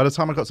 Yeah. By the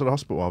time I got to the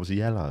hospital, I was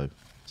yellow.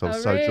 So I was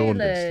Oh, so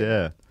jaundiced. really?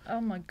 Yeah.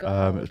 Oh my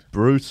god. It was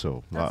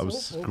brutal. Like, That's it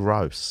was awful.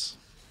 gross.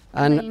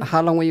 And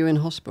how long were you in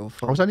hospital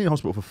for? I was only in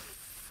hospital for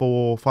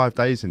 4 or 5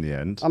 days in the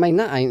end. I mean,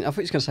 that ain't. I thought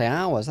you was going to say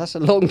hours. That's a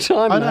long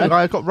time. I know. man.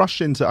 I got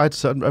rushed into. I had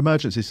some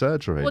emergency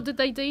surgery. What did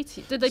they do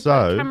to you? Did they put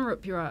So- a camera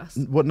up your ass?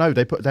 What? No,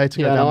 they had to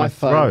Yeah, go down an my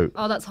iPhone. throat.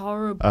 Oh, that's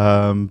horrible.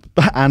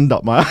 And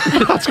up my.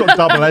 That's got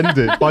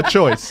double-ended by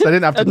choice. They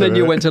didn't have to. And do then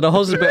you it. went to the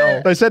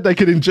hospital. They said they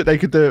could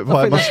do it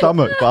via my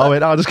stomach, but I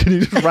went, can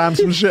you just ram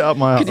some shit up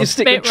my Could you ass?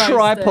 stick a Spit roasted.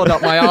 tripod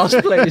up my ass,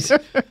 please?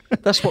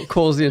 That's what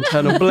caused the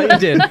internal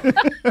bleeding.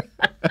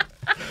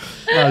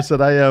 No,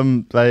 so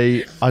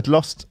I'd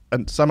lost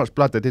so much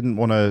blood they didn't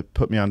want to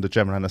put me under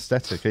general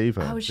anaesthetic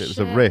either. Oh, It was shit.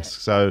 a risk.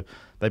 So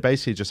they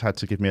basically just had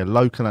to give me a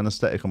local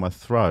anaesthetic on my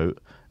throat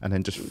and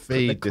then just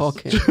feed the this.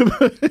 cock in.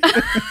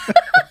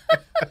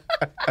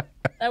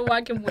 A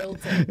wagon wheel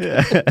thing.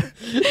 Yeah.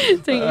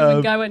 Didn't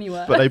even go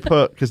anywhere. But they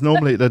put, because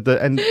normally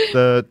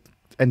the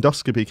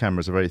endoscopy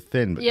cameras are very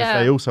thin, but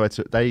they also had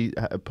to, they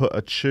put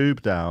a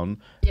tube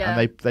down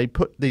and they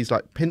put these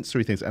like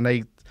pincery things, and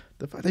they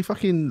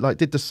fucking like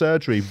did the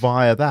surgery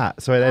via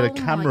that. So they had a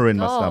camera in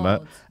my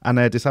stomach, and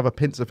they had this other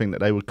pincer thing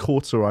that they were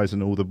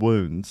cauterizing all the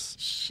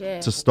wounds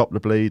to stop the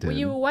bleeding. Were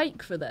you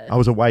awake for this? I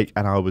was awake,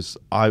 and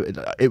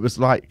it was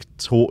like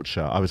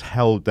torture. I was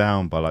held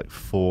down by like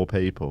 4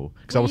 people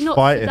because I was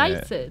fighting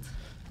it.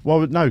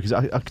 Well, no, because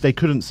they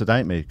couldn't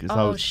sedate me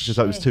because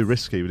it was too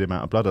risky with the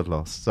amount of blood I'd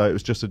lost. So it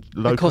was just a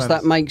local. Because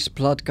that makes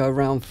blood go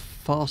round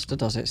faster,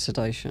 does it?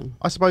 Sedation.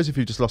 I suppose if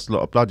you just lost a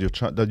lot of blood, you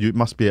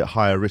must be at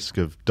higher risk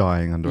of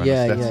dying under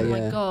anaesthetic. Oh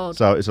my God.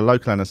 So it's a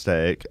local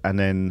anaesthetic, and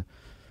then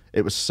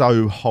it was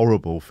so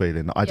horrible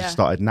feeling that I just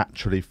started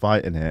naturally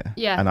fighting it.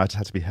 Yeah. And I just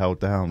had to be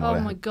held down. Oh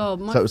my God.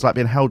 So it was like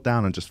being held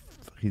down and just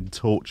fucking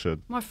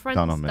tortured. My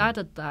friend's dad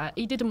had that.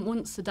 He didn't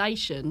want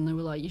sedation. They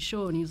were like, "You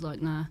sure?" And he was like,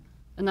 "Nah."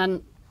 And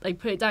then they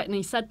put it down, and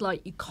he said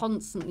like you're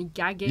constantly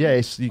gagging. Yeah,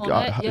 it's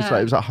like,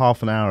 it was like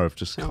half an hour of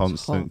just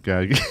constant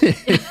gagging.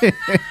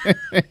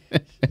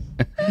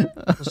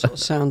 What sort of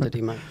sound did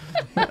he make?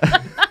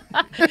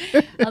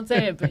 I'll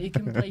tell you, but you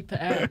can bleep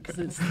it out because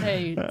it's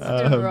too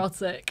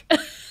erotic.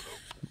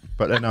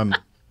 But then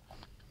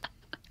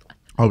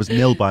I was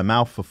nil by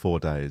mouth for 4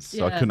 days,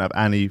 so I couldn't have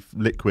any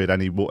liquid,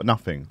 any water,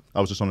 nothing.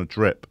 I was just on a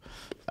drip.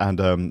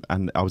 And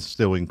I was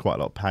still in quite a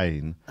lot of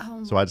pain,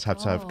 so I just had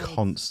to have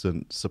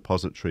constant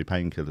suppository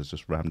painkillers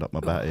just rammed up my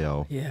batty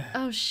hole. Yeah.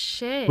 Oh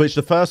shit. Which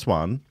the first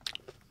one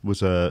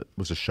was a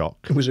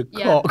shock. It was a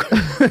cock.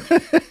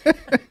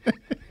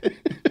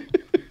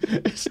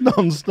 It's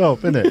non-stop,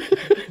 isn't it?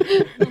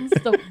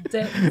 Non-stop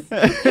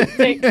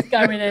dicks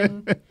going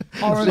in.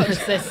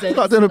 Orifices. It's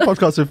like doing a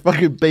podcast with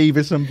fucking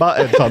Beavis and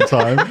Butthead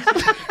sometimes.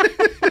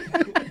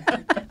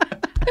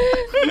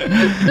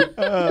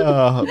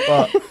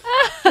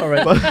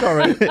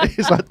 Sorry.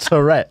 It's like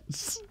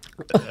Tourette's.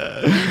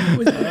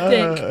 With the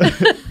dick.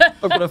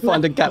 I've got to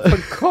find a gap for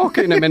cock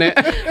in a minute.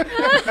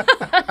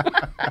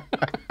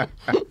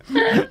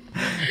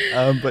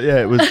 But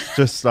yeah, it was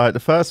just like the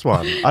first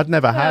one. I'd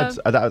never had.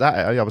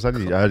 I was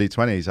only early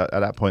 20s. At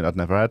that point, I'd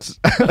never had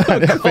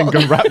anything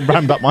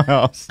rammed up my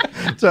ass.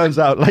 Turns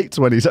out late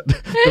 20s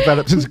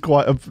developed into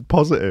quite a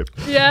positive.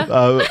 Yeah.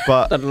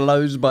 But That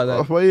lows by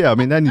then. well, yeah. I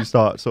mean, then you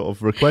start sort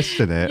of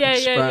requesting it.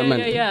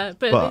 Yeah.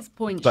 But at this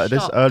point, at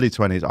this early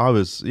 20s, I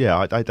was.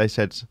 They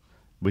said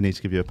we need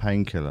to give you a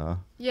painkiller.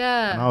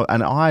 Yeah.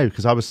 And I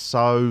because I was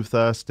so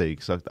thirsty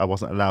because I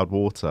wasn't allowed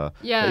water.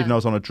 Yeah. Even though I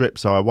was on a drip,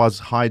 so I was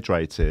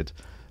hydrated.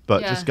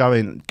 But just try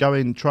and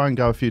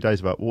go a few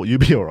days without water, you'll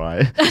be all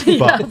right.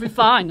 But I'll be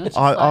fine.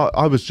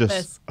 I was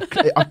just,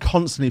 I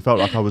constantly felt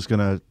like I was going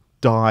to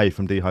die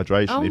from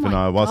dehydration, even though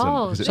I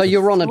wasn't. So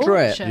you're on a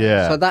drip.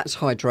 Yeah. So that's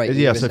hydrating.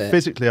 Yeah. So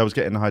physically, I was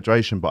getting the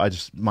hydration,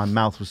 but my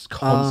mouth was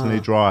constantly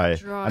dry.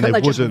 And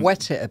they just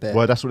wet it a bit?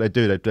 Well, that's what they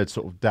do. They'd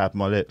sort of dab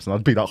my lips, and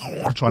I'd be like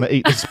trying to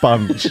eat the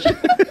sponge.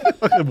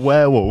 Like a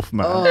werewolf,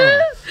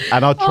 man.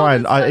 And I'd try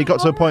it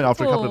got to a point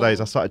after a couple of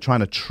days I started trying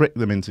to trick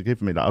them into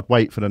giving me that. I'd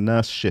wait for the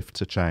nurse shift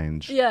to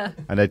change. Yeah.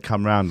 And they'd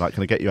come round like,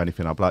 "Can I get you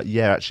anything?" I'd be like,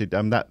 "Yeah, actually,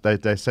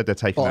 they said they're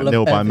taking that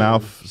nil by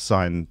mouth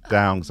sign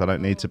down because I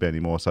don't need to be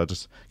anymore. So can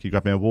you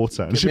grab me a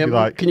water?" And she'd be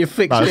like, "Can you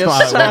fix me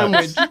a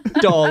sandwich,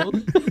 doll?"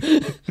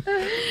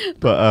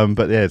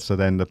 But yeah, so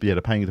then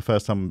the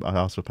first time I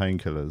asked for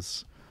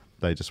painkillers,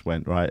 they just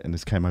went right, and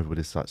this came over with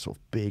this like sort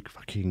of big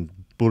fucking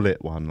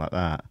bullet one like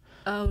that.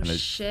 Oh, and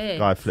shit.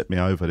 Guy flipped me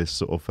over, this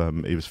sort of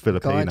he was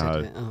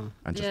Filipino,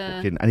 and just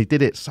fucking, and he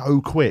did it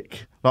so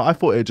quick. Like I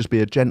thought it would just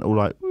be a gentle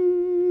like,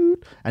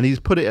 and he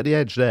just put it at the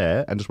edge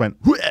there and just went.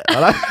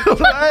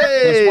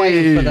 It's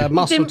waiting for the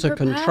muscle to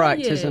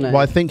contract, isn't it?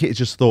 Well, I think it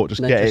just thought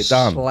just get it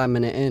done,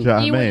 slamming it in. Do you know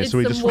what I mean? Wanted so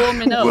we some just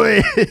warming up.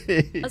 I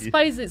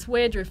suppose it's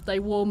weirder if they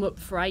warm up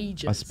for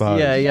ages. I suppose.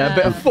 Yeah, a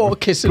bit of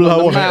fork kissing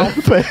on the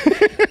mouth.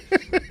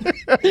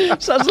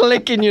 Starts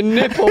licking your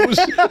nipples.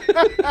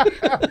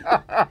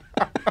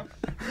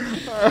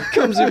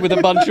 Comes in with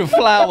a bunch of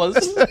flowers.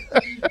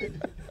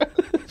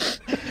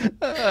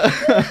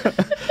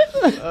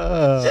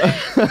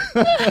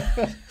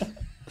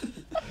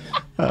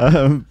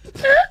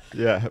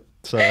 Yeah,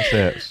 so that's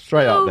it.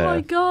 Straight up there. Oh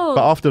my God.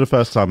 But after the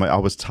first time, I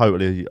was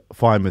totally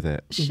fine with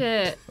it.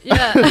 Shit.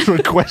 Yeah.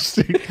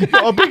 Requesting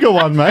got a bigger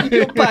one, mate.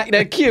 You're back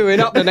there queuing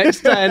up the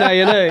next day in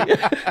A&E.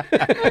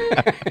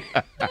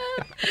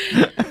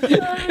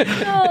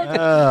 Oh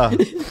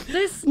God.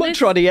 Might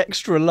try the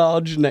extra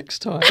large next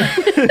time.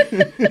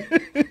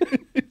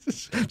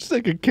 Just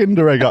take a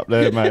Kinder Egg up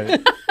there, mate.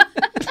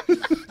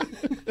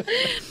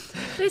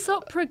 This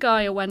opera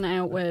guy I went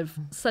out with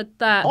said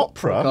that.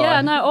 Opera?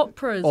 Yeah, no,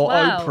 opera as well.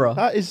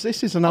 Opera.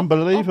 This is an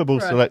unbelievable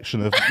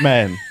selection of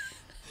men.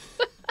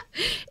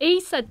 He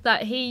said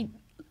that he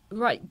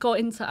got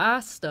into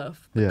our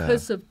stuff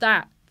because of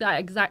that that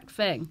exact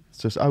thing. It's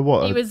just, oh,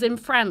 what? He was in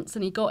France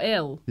and he got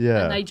ill.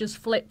 Yeah. And they just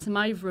flipped him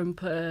over and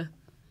put a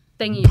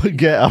thingy.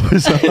 Get up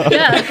as well.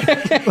 Yeah.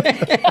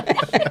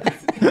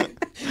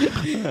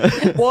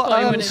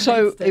 What?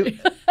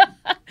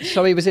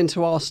 So he was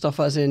into arse stuff,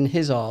 as in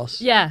his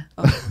arse. Yeah.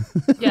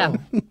 Yeah.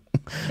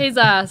 His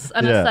ass.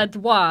 And I said,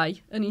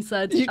 why? And he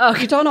said, You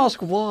don't ask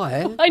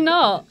why. why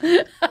not?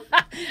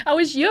 I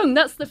was young,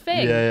 that's the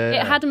thing.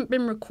 Yeah. It hadn't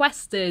been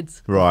requested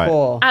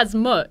Right. as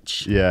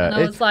much. Yeah. And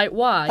I was like,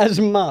 why? As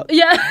much.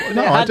 Yeah.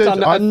 No, I had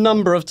done a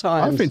number of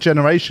times. I think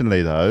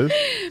generationally, though,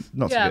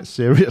 not to get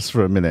serious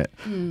for a minute,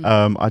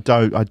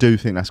 I do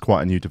think that's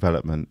quite a new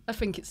development. I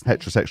think it's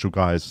heterosexual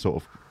guys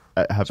sort of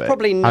have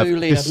probably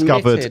newly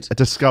admitted.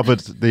 discovered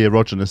the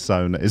erogenous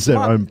zone is their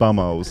own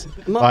bumholes.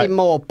 It might be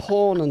more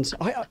porn and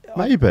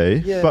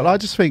maybe, yeah. but I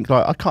just think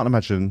I can't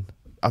imagine.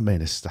 I mean,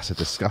 that's a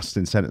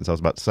disgusting sentence I was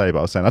about to say, but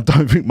I was saying I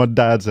don't think my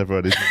dad's ever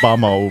had his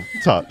bumhole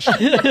touched.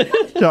 Do you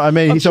know what I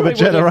mean? He's of a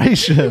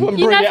generation.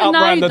 You never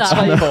know,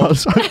 though.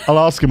 I'll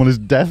ask him on his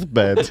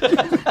deathbed.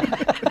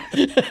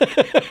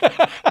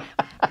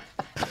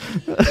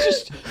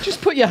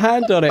 just put your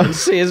hand on it and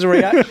see his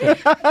reaction.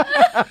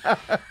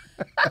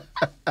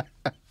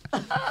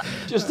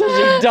 Just as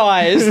he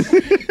dies.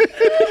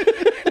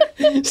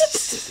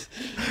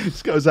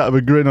 Just goes out of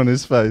a grin on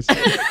his face.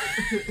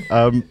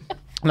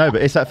 No,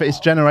 but it's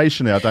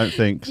generationally. I don't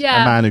think a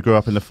man who grew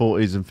up in the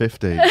 40s and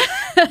 50s.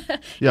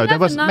 There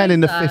was men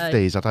in the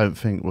 50s. I don't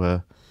think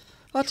were.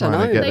 I don't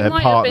know. To get their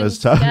partners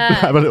to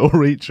have a little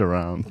reach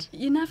around.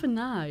 You never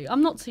know.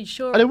 I'm not too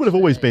sure. And it would have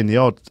always been the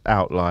odd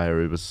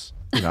outlier who was,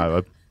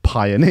 a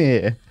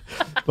pioneer.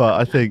 But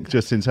I think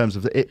just in terms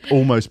of it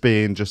almost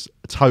being just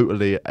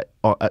totally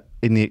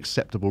in the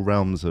acceptable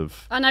realms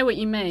of I know what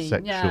you mean.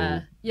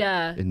 Sexual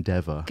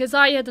endeavour. Because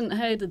I hadn't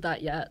heard of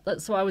that yet.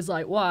 That's why I was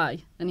like, why?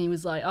 And he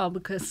was like, oh,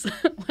 because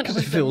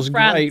it feels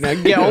great. Now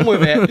get on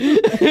with it.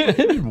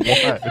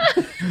 Why?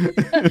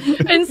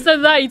 And so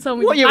they told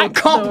me. What, you a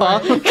copper?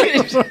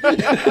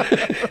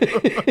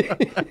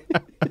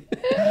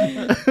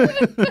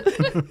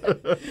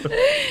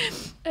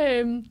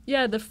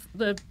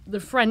 The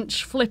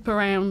French flip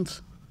around.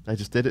 They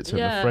just did it to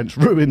him. The French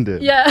ruined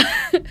it. Yeah,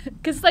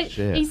 because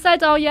he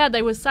said, oh yeah,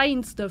 they were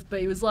saying stuff,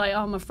 but he was like,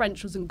 oh, my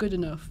French wasn't good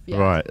enough. Yeah.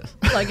 Right.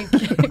 Like a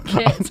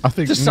kid. I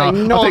think I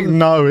think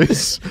no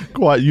is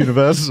quite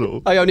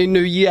universal. I only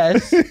knew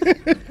yes.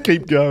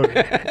 Keep going.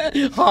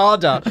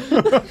 Harder.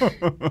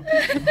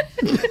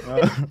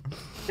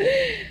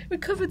 We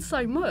covered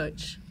so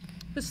much.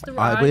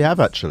 We have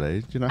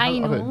actually. Do you know how?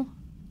 Anal.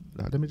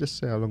 Let me just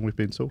see how long we've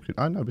been talking.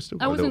 I know we're still.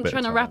 I wasn't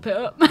trying to wrap it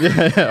up.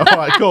 Yeah. All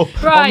right. Cool.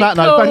 Right, on that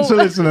note, cool. thanks for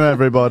listening,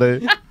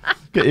 everybody.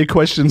 Get your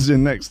questions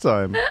in next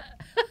time.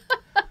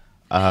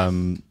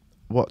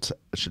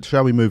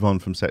 Shall we move on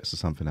from sex to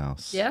something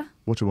else? Yeah.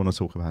 What do you want to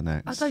talk about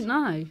next? I don't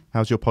know.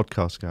 How's your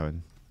podcast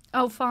going?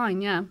 Oh,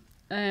 fine. Yeah.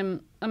 I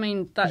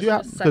mean, that's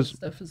just sex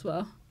stuff as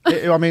well.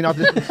 I mean, I've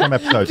listened to some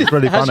episodes. It's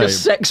really How's funny. your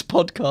sex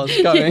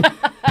podcast going?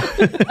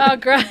 Oh,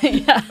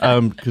 great.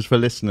 Yeah. Because for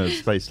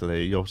listeners,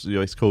 basically,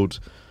 it's called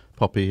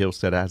Poppy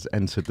Hillstead Has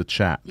Entered the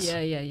Chat.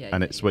 Yeah.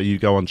 And it's where you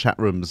go on chat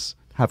rooms,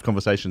 have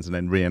conversations, and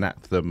then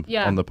reenact them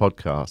on the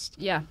podcast.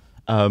 Yeah.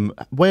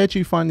 Where do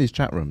you find these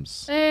chat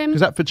rooms?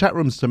 Because for chat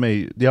rooms, to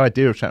me, the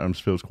idea of chat rooms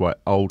feels quite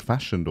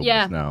old-fashioned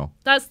almost now.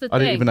 That's the thing. I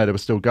didn't even know they were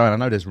still going. I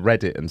know there's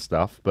Reddit and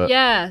stuff, but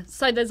yeah.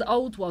 So there's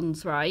old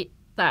ones, right,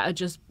 that are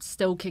just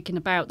still kicking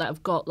about that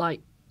have got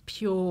like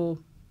pure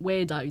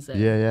weirdos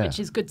in. Yeah. Which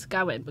is good to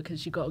go in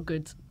because you've got a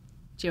good.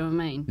 Do you know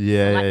what I mean?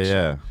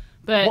 Yeah.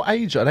 But what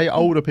age are they?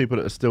 Older people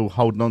that are still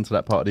holding on to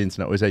that part of the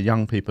internet, or is there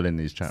young people in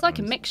these chat it's rooms? like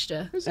a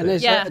mixture.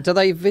 Do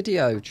they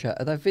video chat?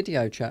 Are there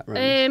video chat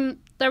rooms?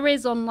 There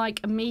is on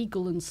like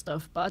Omegle and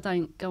stuff, but I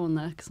don't go on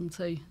there because I'm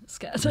too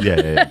scared.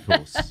 Yeah, of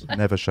course.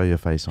 Never show your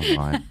face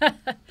online.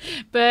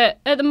 But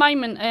at the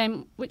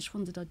moment, which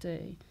one did I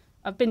do?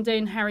 I've been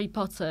doing Harry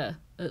Potter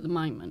at the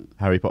moment.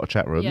 Harry Potter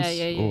chat rooms?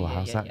 Yeah. Oh,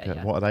 how's that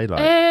going? What are they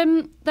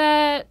like?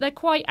 They're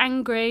quite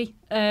angry.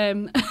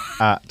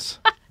 At?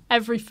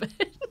 Everything.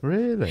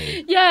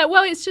 Really? Yeah,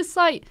 well, it's just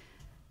like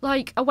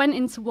I went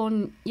into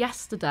one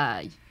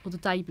yesterday or the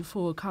day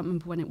before, I can't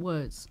remember when it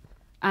was.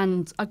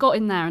 And I got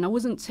in there and I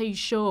wasn't too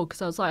sure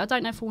because I was like, I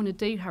don't know if I want to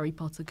do Harry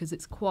Potter because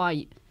it's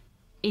quite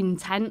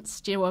intense.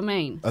 Do you know what I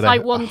mean? It's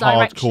like One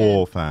Direction.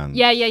 Hardcore fans.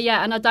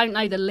 Yeah. And I don't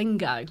know the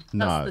lingo.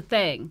 That's the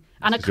thing.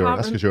 And that's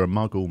because you're a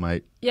muggle,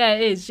 mate. Yeah,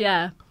 it is.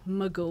 Yeah,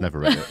 muggle. Never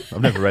read it.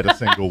 I've never read a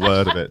single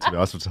word of it. To be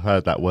honest, I've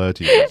heard that word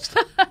used.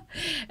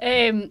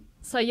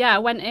 So yeah, I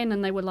went in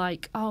and they were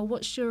like, "Oh,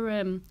 what's your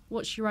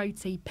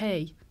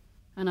OTP?"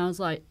 And I was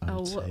like,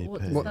 "Oh,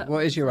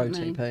 what is your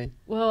OTP?" Mean?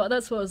 Well,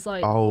 that's what I was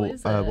like. Oh, what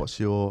is it? What's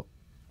your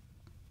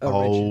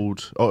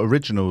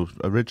original?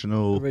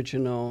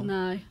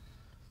 No.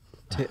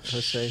 Tit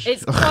pussy.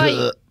 It's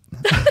quite.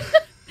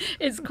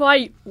 It's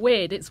quite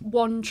weird. It's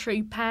one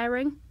true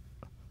pairing.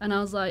 And I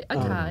was like,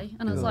 okay.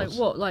 And I was like,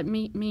 what? Like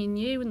me and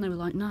you? And they were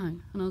like, no.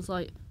 And I was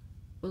like,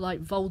 were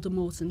like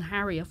Voldemort and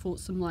Harry. I thought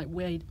some like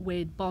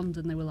weird bond,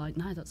 and they were like,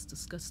 no, that's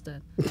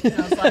disgusting. And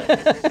I was like,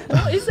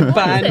 what is it?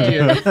 Banned you.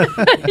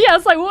 Yeah, I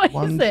was like, what is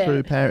One it?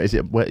 true pair. Is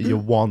it your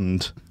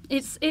wand?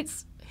 It's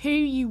who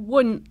you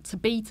want to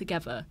be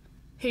together,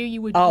 who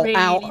you would Oh, really.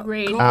 Out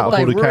of they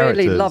all the really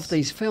characters. love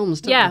these films,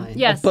 don't Yeah, they?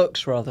 yes. Or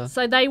books, rather.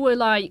 So they were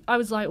like, I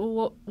was like,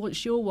 well,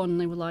 what's your one? And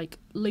they were like,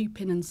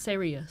 Lupin and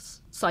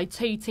Sirius. So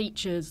 2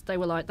 teachers, they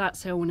were like,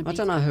 that's who I want to be. I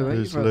don't know who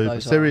Who's either of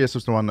those are. Sirius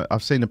was the one that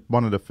I've seen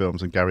one of the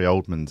films, and Gary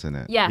Oldman's in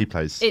it. Yeah, he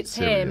plays. it's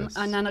Sirius.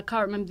 him, and then I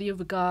can't remember the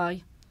other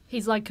guy.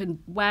 He's like a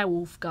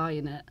werewolf guy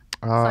in it.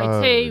 Oh.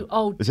 So 2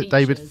 old Is it teachers.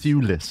 David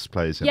Thewlis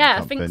plays him? Yeah,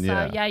 or I think so.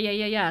 something?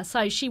 Yeah.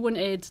 So she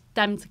wanted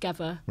them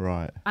together,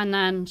 Right. and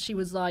then she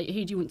was like,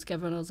 who do you want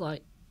together? And I was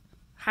like,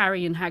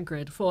 Harry and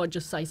Hagrid. I thought I'd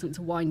just say something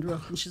to wind her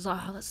up, and she's like,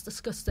 oh, that's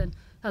disgusting.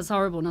 That's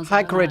horrible. And I was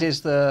like, Hagrid "Oh."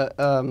 is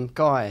the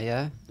guy,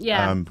 yeah?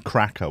 Yeah.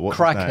 Cracker. What's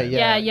Cracker, his name?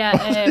 yeah.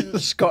 Yeah. The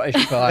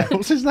Scottish guy.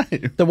 What's his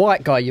name? The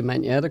white guy you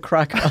meant, yeah? The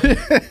cracker.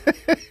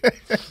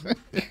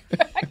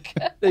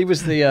 He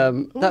was the,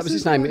 that was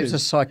his name. It was a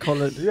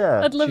psychologist.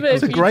 Yeah. I'd love it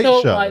It's if a you great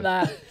talked show. like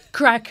that.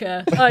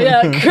 Cracker. Oh,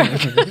 yeah,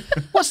 Cracker.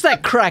 What's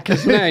that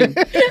cracker's name?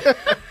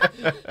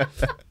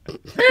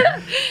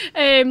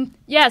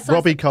 Yeah, so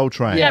Robbie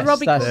Coltrane. Yeah, Yes,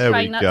 Robbie that's- There we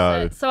Coltrane, that's go.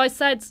 it. So I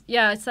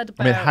said about...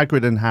 I mean,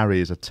 Hagrid and Harry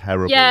is a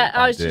terrible Yeah,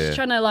 I was idea. just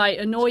trying to, like,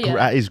 annoy you.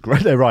 That is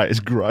great. They're right. It's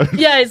gross.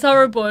 Yeah, it's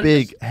horrible. and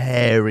Big,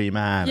 hairy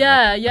man.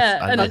 Yeah,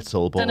 yeah, A and a-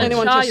 little boy. and a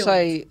Anyone just child.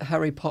 say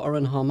Harry Potter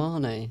and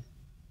Hermione?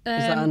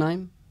 Is that her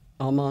name?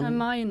 Hermione?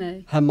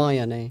 Hermione.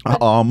 Hermione.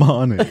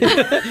 Armani.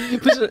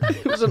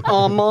 It was an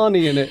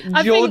Armani in it.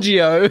 I think-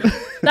 Giorgio.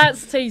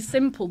 That's too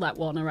simple, that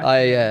one, I reckon.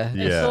 Oh, yeah. It's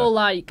Yeah. all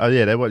like... Oh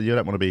yeah, you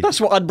don't want to be That's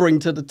what I'd bring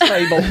to the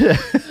table.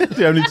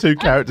 the only 2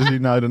 characters you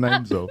know the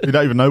names of. You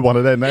don't even know one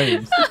of their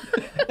names.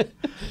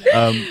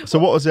 So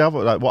what was the other?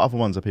 Like, what other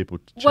ones are people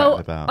chatting Well,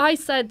 about?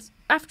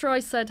 after I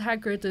said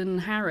Hagrid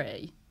and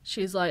Harry,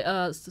 she's like,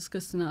 oh, it's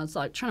disgusting. I was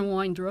like, trying to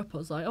wind her up. I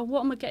was like, oh,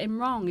 what am I getting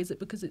wrong? Is it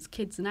because it's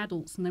kids and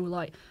adults? And they were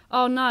like,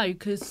 oh, no,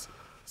 because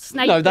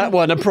Snape... No, that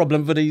wasn't a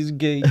problem for these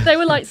geeks. They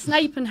were like,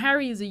 Snape and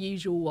Harry is a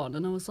usual one.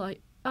 And I was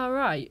like, all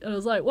right. And I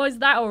was like, why is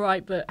that all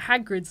right, but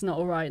Hagrid's not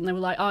all right? And they were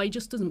like, oh, he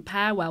just doesn't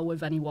pair well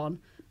with anyone.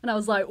 And I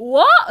was like,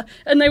 what?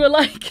 And they were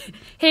like,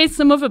 here's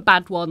some other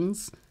bad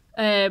ones.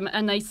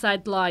 And they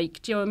said,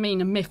 like, do you know what I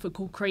mean? A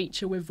mythical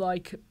creature with,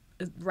 like,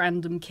 a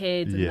random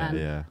kid. And Yeah, then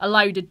yeah. a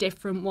load of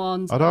different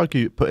ones. I'd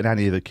argue putting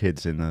any of the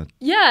kids in the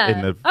Yeah.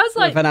 in the- I was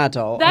like, With an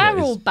adult. they're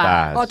It's all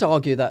bad. I'd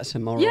argue that's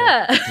immoral.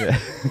 Yeah.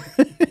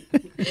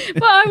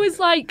 But I was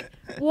like,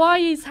 why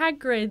is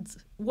Hagrid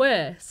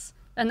worse?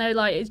 And they're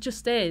like, it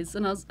just is.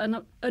 And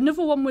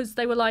another one was,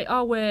 they were like,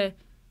 oh, we're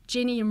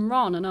Ginny and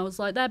Ron. And I was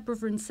like, they're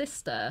brother and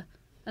sister.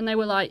 And they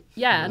were like,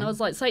 yeah. And I was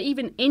like, so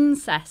even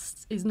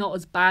incest is not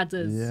as bad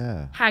as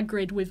Yeah.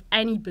 Hagrid with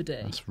anybody.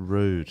 That's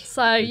rude.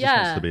 So, He just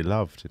yeah. wants to be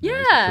loved. You know?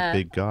 He's just Yeah. a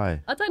big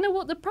guy. I don't know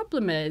what the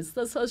problem is.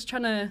 That's what I was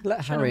trying to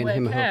Let trying Harry to and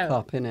him work hook out.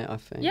 up, innit, I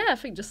think. Yeah, I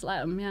think just let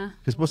them, yeah.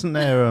 Because wasn't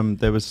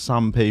there was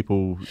some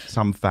people,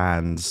 some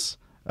fans,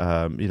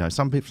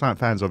 some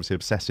fans obviously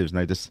obsessives, and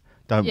they just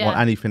don't want Yeah.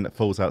 anything that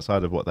falls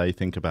outside of what they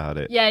think about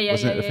it. Yeah, yeah,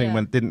 Wasn't yeah, it the thing yeah.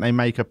 when didn't they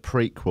make a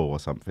prequel or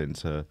something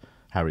to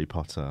Harry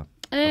Potter?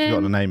 I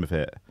forgot the name of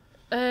it.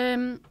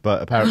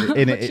 But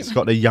apparently in it, it's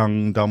got a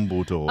young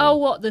Dumbledore. Oh,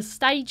 what, the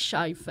stage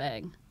show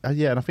thing?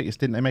 Yeah, and I think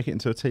didn't they make it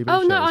into a TV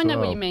show? Oh, no, as I know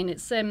well? what you mean.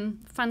 It's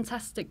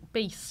Fantastic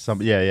Beasts. Yeah.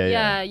 But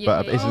yeah. isn't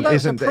Oh,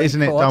 that's a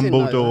isn't it prequel, I didn't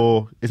know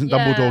Dumbledore? Isn't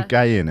Yeah. Dumbledore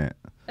gay in it?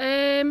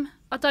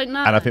 I don't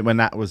know. And I think when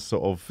that was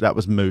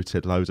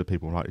mooted, loads of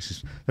people were like,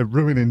 they're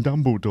ruining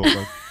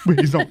Dumbledore. Like,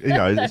 he's not,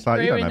 it's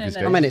like, you don't know if he's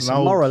gay. Ruining I mean, He's it's an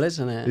old- immoral,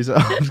 isn't it? He's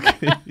an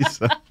old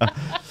geezer.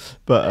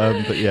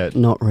 But yeah.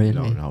 Not really.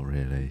 No, not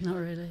really. Not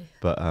really.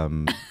 But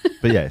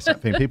yeah, it's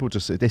that thing. People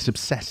just, it's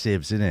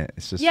obsessives, isn't it?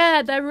 It's just.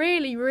 Yeah, they're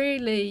really,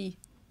 really,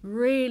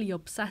 really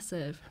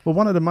obsessive. Well,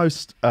 one of the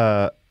most,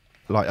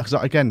 because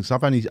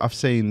I've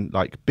seen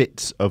like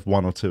bits of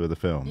 1 or 2 of the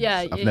films.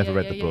 Yeah, I've never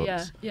read the yeah,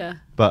 books. Yeah.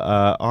 But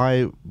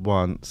I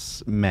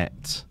once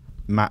met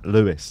Matt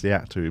Lewis, the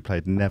actor who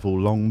played Neville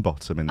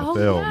Longbottom in the Oh,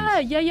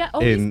 films. yeah. Oh,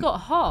 in- he's got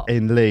hot.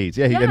 In Leeds,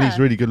 and Yeah. he's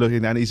really good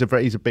looking, and he's a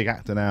big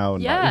actor now.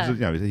 And Yeah.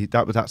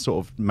 that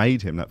sort of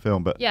made him that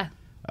film. But Yeah.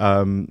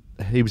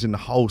 he was in the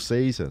whole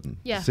season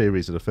Yeah.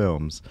 series of the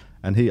films,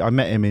 and I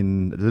met him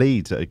in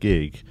Leeds at a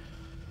gig,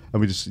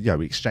 and we just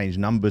we exchanged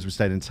numbers, we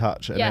stayed in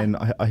touch, and Yeah. then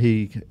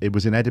it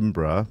was in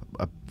Edinburgh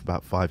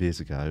about 5 years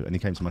ago, and he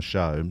came to my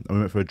show, and we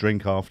went for a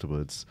drink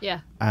afterwards. Yeah.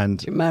 And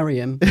Did you marry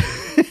him?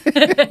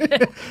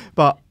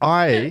 but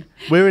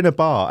we're in a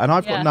bar, and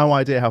I've Yeah. got no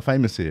idea how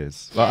famous he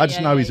is. Like, Yeah, I just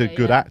yeah, know yeah, he's a yeah,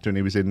 good yeah. actor, and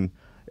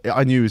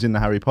I knew he was in the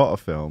Harry Potter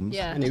films.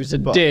 Yeah. And he was a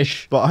But,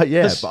 dish. But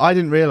I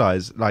didn't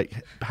realise, like,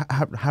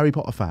 Harry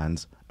Potter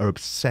fans are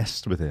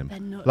obsessed with him. They're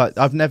nuts. Like,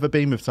 I've never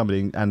been with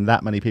somebody and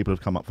that many people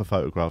have come up for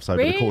photographs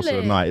over the course of the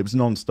Really? night. It was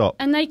non-stop.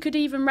 And they could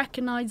even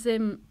recognise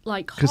him,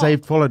 like, Because they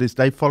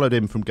followed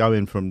him from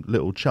going from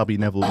little chubby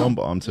Neville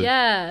Longbottom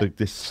to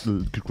this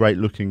great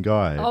looking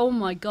guy. Oh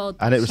my God.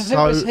 And it was So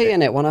who was he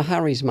in it? One of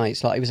Harry's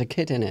mates, like he was a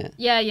kid in it.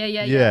 Yeah.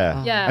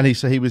 And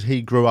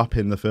he grew up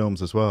in the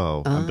films as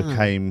well and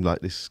became like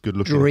this good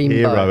looking Dreamboat.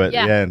 hero at the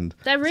end.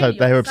 They're really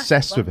they were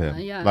obsessed with weren't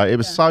him. they? Yeah. Like, it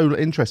was so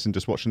interesting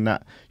just watching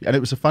that. And it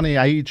was a funny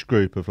age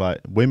group of like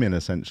women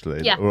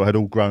essentially Yeah. that had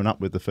all grown up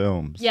with the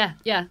films. Yeah.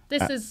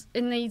 This is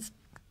in these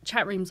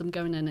chat rooms I'm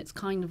going in. It's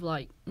kind of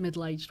like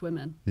middle-aged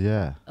women.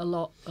 Yeah. A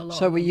lot.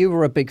 So you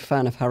were a big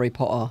fan of Harry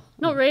Potter?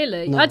 Not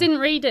really. No. I didn't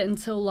read it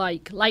until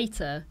like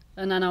later,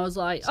 and then I was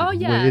like, oh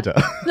yeah. Weirder.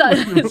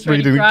 It's really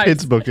Reading a gross.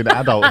 kid's book in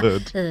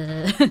adulthood.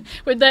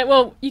 With that,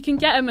 well, you can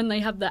get them and they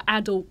have the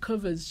adult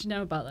covers. Do you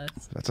know about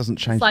this? That doesn't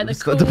change. like the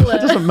that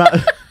doesn't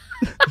matter.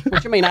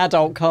 What do you mean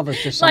adult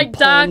covers? Just some Like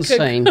porn darker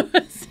scene?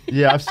 covers.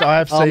 Yeah, I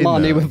have seen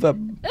Armani them. with the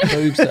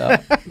boobs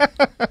out.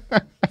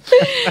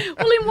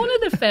 Well, in one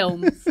of the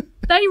films,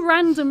 they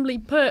randomly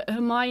put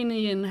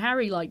Hermione and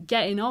Harry like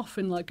getting off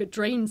in like a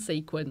dream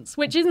sequence,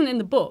 which isn't in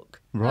the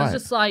book. I Right. was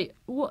just like,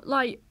 what?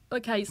 Like,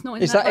 okay, it's not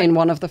in. Is that like- in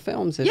one of the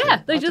films? Is Yeah,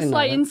 it? they I just didn't know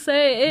like that. insert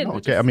it in.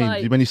 Not They're I mean,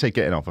 just, like- when you say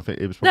getting off, I think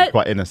it was probably They're-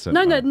 quite innocent.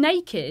 No, though. they're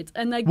naked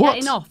and they're What?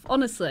 getting off.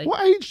 Honestly,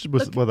 What age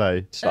were they?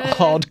 It's like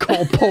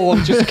hardcore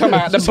porn just come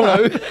out of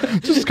the blue.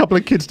 Just a couple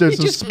of kids doing He's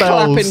some just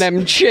spells. clapping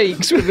them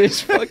cheeks with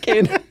his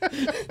fucking.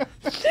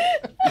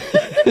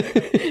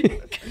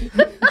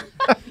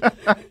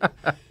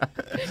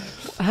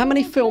 How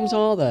many films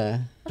are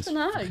there? I don't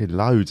know. Fucking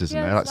loads, isn't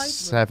Yeah, there? Like it's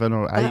loads of them. 7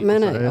 or 8. That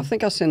many? or something. I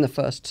think I've seen the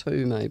first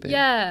two, maybe.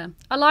 Yeah,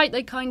 I like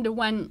they kind of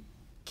went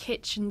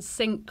kitchen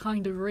sink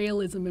kind of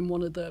realism in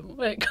one of them.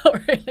 Where it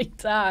got really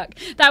dark.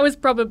 That was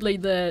probably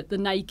the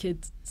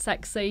naked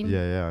sex scene.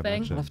 Yeah, I thing.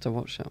 imagine. I'll have to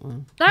watch that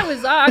one. That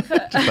was I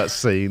could, That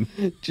scene.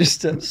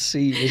 Just to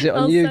see. Is it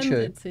on I'll YouTube? send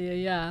it to you.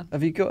 Yeah,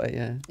 Have you got it?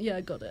 Yeah. yeah,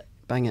 I got it.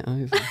 Bang it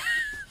over.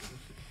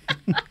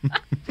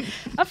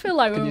 I feel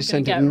like we're you all going to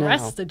send it get now?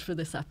 arrested for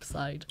this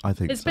episode. I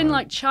think It's so. been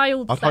like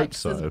child I hope sex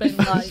so. has been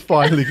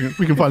like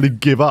we can finally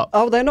give up.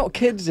 Oh, they're not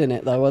kids in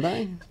it, though, are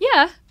they?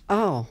 yeah.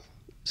 Oh.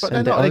 But Send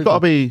they've got to over.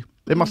 be.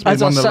 It must be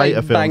As one I of the say,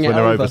 later bang films it when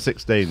they're over. over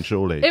 16,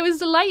 surely. It was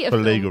the later For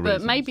film, legal but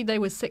reasons. maybe they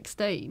were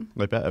 16.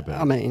 They better be.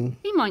 I mean,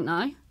 He might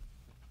know.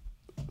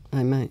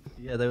 hey, mate.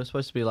 Yeah, they were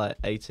supposed to be like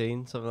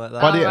 18, something like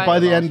that. by the right. by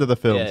the end of the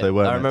films, Yeah, they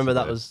weren't. I remember meant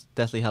that to be. was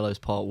Deathly Hallows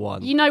Part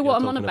 1. You know what you're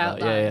I'm on talking about,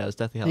 though. Yeah, it was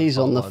Deathly Hallows He's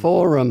Part on the 1.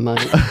 forum, mate.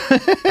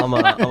 I'm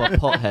a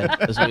pothead,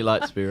 as we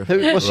like to be referred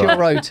to. What's your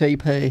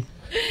OTP?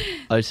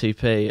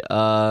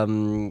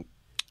 OTP?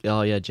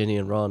 Oh yeah, Ginny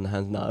and Ron.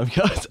 No,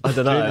 I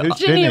don't know. Who's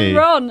Ginny Ginny? and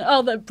Ron.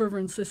 Oh, they're brother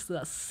and sister.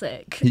 That's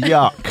sick.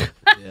 Yuck.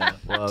 Yeah,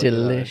 well,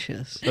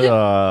 Delicious.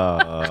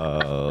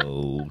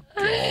 Oh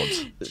God.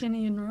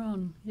 Ginny and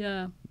Ron.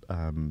 Yeah. I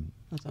don't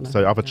know.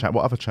 So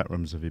what other chat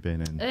rooms have you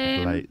been in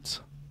of late?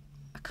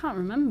 I can't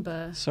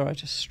remember. Sorry, I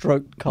just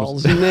stroked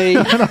Carl's knee.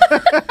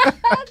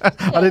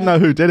 I didn't know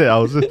who did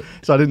it.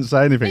 So I didn't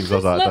say anything. It So I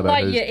was just like, I looked don't know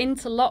like who's- you're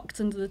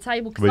interlocked under the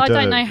table because We I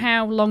don't do. know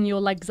how long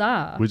your legs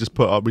are. We just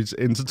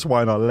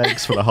intertwine our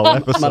legs for the whole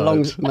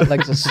episode. my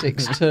legs are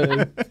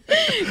 6'2".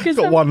 Because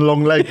Got one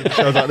long leg that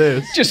shows like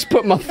this. Just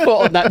put my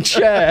foot on that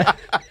chair.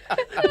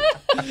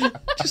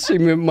 Just see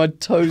me with my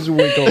toes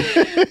wiggle.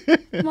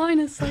 mine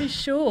are so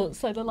short,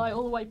 so they're like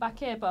all the way back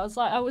here. But I was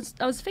like, I was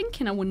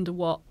thinking, I wonder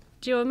what.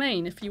 Do you know what I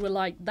mean? If you were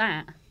like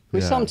that. We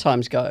Yeah.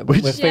 sometimes go.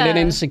 We're just- feeling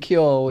Yeah.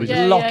 insecure. We Yeah,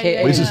 just lock yeah, it yeah,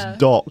 in. We yeah. just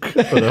dock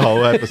for the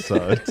whole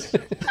episode.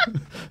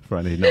 For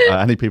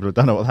any people who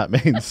don't know what that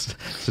means,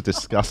 it's a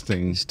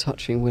disgusting. It's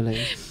touching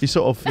Willie. You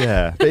sort of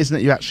But isn't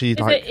it? You actually Is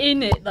like it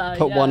in it though?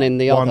 Put yeah. one in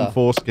the one other.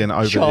 foreskin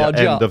over Charge the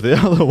end up. of the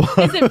other one.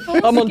 Is it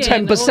I'm on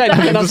foreskin 10% or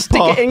and then I'll Just stick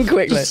pass- it in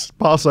quickly. Just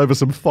pass over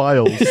some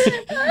files.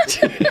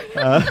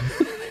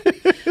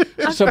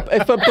 So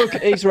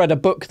if he's read a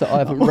book that I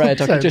haven't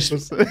read, I could just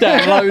 10%.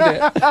 download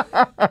it. All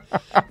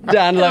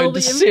Download the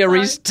the info.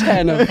 series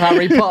 10 of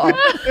Harry Potter.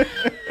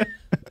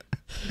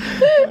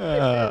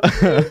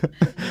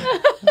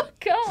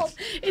 God,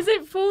 is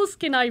it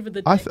foreskin over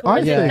the dick I th- or I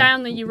is think- it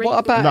down the urethra? What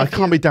about No, it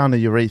can't be down the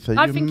urethra.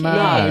 I You're think it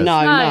mad. is.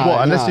 No.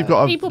 What? Unless no. you've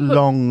got a People put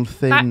long,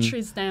 thin.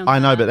 batteries down I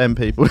know, there. but then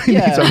people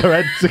Yeah. need to have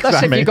their heads That's if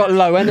examined. you've got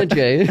low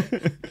energy.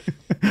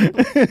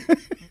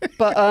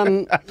 But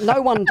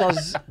no one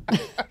does.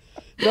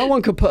 No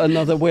one could put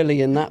another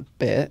willy in that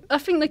bit. I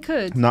think they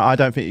could. No, I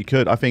don't think you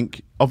could. I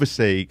think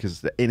obviously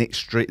because in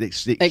extreme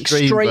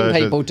Extreme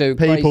people do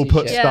people crazy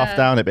put shit. stuff Yeah.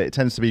 down it, but it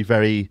tends to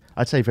be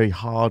I'd say very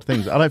hard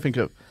things. I don't think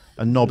a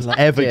knob's Like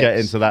ever get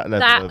dicks. into that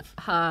level That of.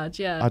 hard,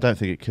 yeah. I don't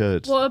think it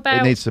could. What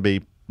about- It needs to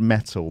be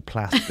metal,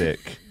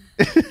 plastic.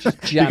 Jam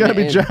You're going to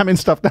it be in. jamming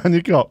stuff down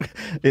your cock.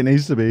 It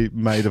needs to be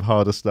made of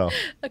harder stuff.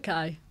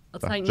 Okay, I'll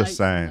take Just notes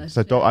saying. on this.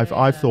 So Yeah, I've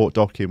yeah. thought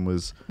docking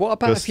was What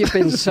about just if you've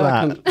been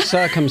that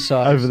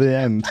circumcised? over the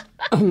end.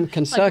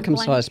 Can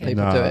circumcised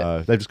blanket. people do it?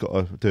 No, they've just got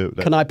to do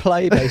it. Can I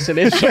play,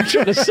 basically? Is what I'm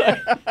trying to say.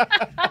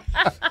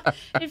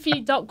 If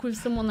you dock with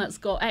someone that's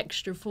got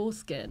extra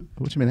foreskin,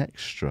 What do you mean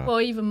extra?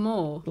 or even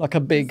more. Like a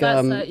big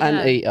That's yeah.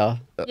 anteater.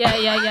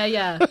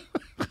 Yeah.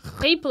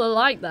 People are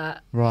like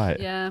that. Right.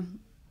 Yeah.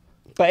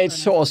 But it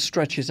sort of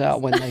stretches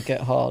out when they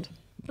get hard.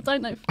 I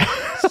don't know.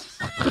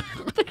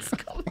 This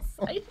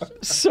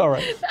conversation.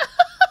 Sorry.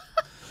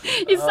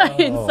 You're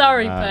saying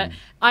sorry, man. but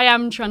I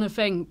am trying to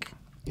think.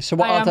 So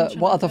what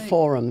other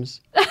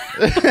forums?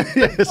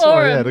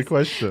 Sorry, I had a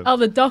question. Oh,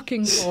 the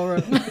docking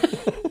forum.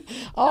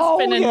 Oh,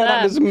 been in yeah, that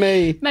there. was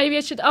me. Maybe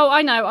I should. Oh,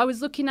 I know. I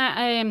was looking at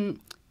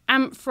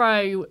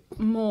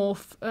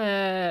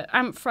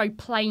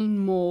anthroplane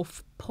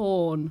morph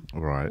porn,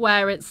 Right.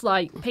 where it's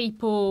like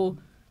people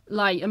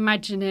like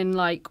imagining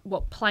like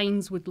what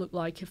planes would look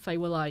like if they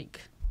were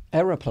like,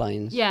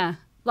 Aeroplanes. yeah,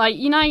 like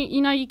you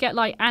get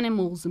like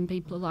animals and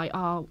people are like,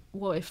 oh,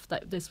 what if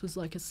this was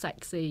like a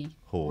sexy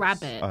Horse.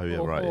 rabbit? Oh, yeah,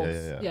 or right,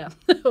 horse. yeah.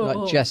 Or Like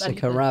horse, Jessica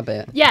anything.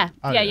 Rabbit. Yeah,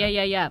 Oh,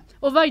 yeah.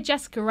 Although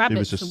Jessica She Rabbit's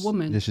was just a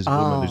woman. Yeah, she's a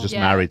woman who's just Yeah.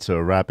 married to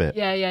a rabbit.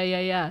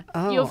 Yeah.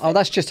 Oh,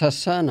 that's just her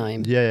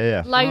surname.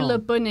 Yeah. Lola Oh.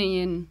 Bunny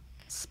in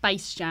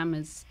Space Jam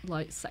is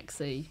like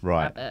sexy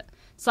Right. rabbit.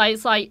 So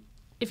it's like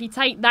if you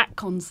take that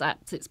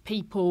concept, it's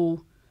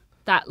people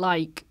that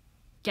like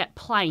get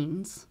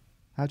planes.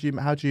 How do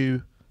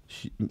you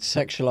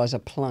Sexualize a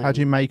plane. how do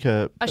you make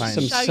a I should plane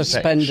Some show you.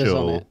 suspenders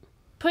sexual? on it.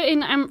 Put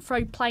in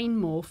anthroplane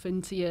morph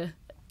into your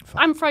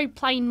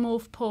anthroplane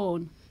morph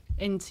porn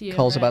into your.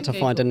 Cole's about to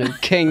find a Google. new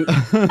kink.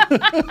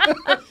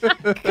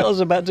 Cole's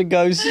about to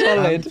go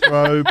solid.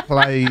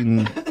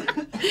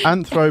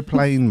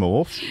 Anthroplane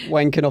morph.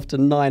 Wanking off to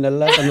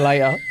 9/11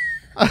 later.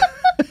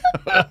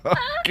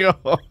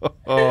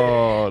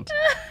 God.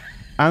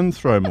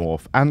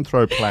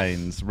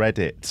 Anthroplanes,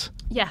 Reddit.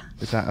 Yeah,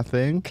 Is that a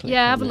thing?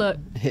 yeah. Have a look.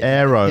 Hit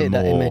Aeromorph.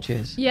 that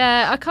images.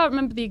 Yeah, I can't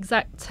remember the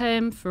exact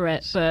term for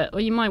it, but or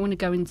you might want to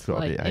go into Gotta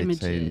like be 18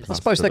 images. I plus.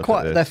 suppose to they're look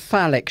at they're this.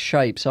 phallic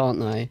shapes, aren't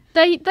they?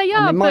 They are.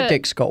 I mean, my but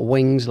dick's got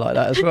wings like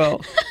that as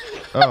well.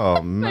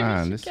 Oh maybe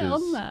man, we this should get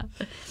on is that.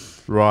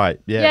 right.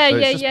 Yeah, Yeah, so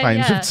yeah, it's just yeah,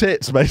 planes yeah. of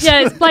tits, basically.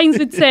 Yeah, it's planes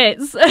with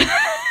tits.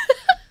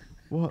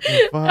 What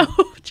the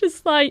fuck?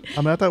 Just like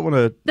I mean, I don't want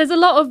to there's a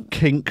lot of.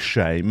 kink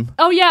shame.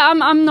 Oh yeah,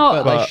 I'm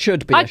not. But they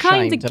should be I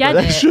ashamed. kinda get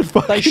of it.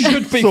 it. They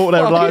should be sort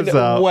their fucking lives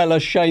out. well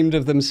ashamed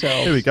of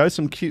themselves. Here we go,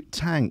 some cute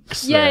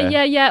tanks. Yeah,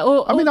 there. yeah.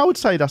 Or, I mean, I would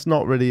say that's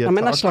not really. I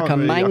mean, that's like can't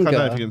a really, I don't know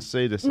manga. if you can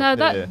see this. no,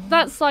 up here.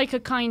 that's like a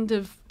kind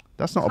of.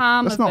 That's not.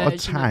 calmer That's not a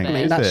version of tank. it. I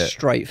mean, is that's it?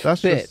 straight That's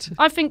fit. just-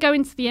 I think go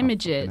into the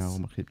images. No, what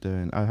am I keep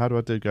doing? Oh, how do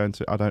I do go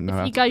into? I don't know. If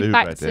how you to go do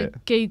back Reddit. to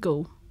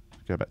Google,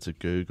 Go back to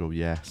Google.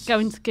 Yes. go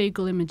into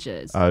Google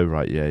Images, Oh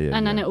right, yeah.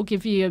 and then yeah. it will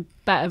give you a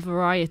better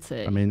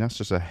variety. I mean, that's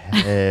just a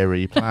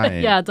hairy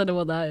plane. yeah, I don't know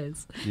what that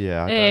is.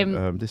 Yeah. I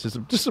don't, this is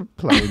just a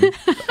plane.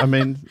 I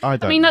mean, I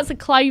don't. I mean, that's a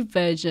clothed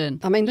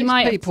version. I mean, You these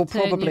might have people to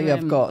turn probably your,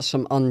 have got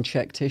some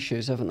unchecked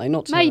issues, haven't they?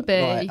 Not to, Maybe.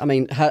 like, I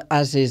mean,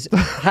 as most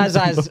I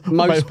don't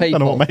know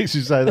people. what makes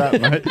you say that,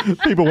 mate.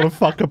 People want to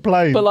fuck a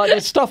plane. But like,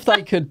 there's stuff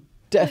they could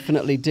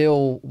definitely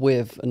deal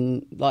with,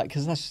 and like,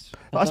 because that's.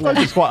 I suppose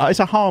it's quite. It's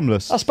a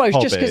harmless. I suppose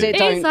just because hobby.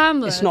 it It is don't,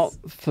 harmless. it's not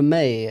for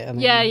me. I mean,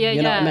 Yeah,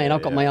 You know what I yeah. mean?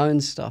 I've got Yeah. my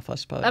own stuff, I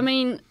suppose. I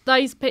mean,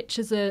 those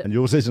pictures are. And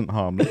yours isn't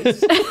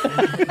harmless.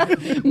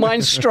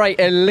 Mine's straight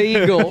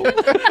illegal.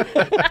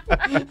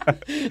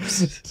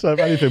 So if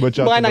anything, we're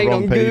judging Mine the ain't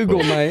wrong on people.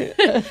 Google, mate.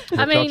 We're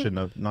I mean, judging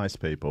the nice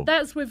people.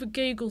 That's with a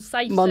Google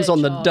safe. Mine's search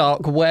on the on.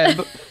 dark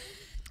web.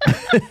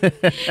 But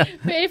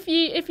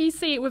if you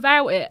see it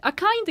without it, I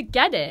kind of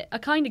get it.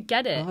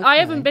 Okay. I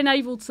haven't been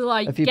able to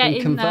like Have you get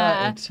been in there.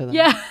 converted to them?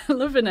 Yeah,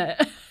 loving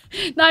it.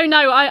 No,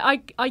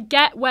 I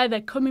get where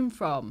they're coming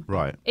from.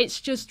 Right.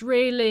 It's just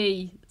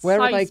really Where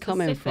so are they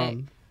coming specific.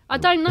 from? I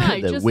don't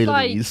know. They're just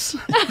willies.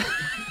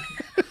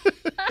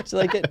 So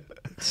they get.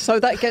 So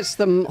that gets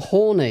them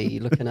horny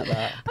looking at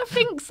that. I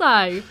think so.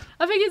 I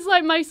think it's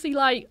like mostly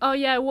like, oh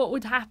yeah, what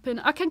would happen?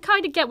 I can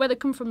kind of get where they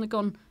come from. They're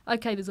gone,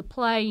 okay, there's a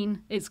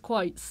plane. It's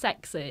quite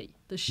sexy,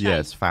 the shape. Yeah,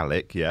 it's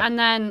phallic. Yeah. And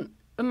then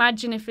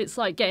imagine if it's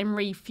like getting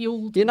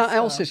refueled. You know and what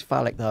else stuff. is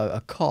phallic though?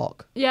 A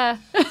cock. Yeah.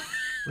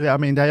 Yeah, I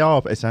mean, they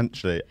are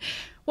essentially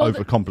Well,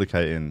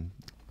 overcomplicating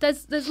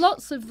There's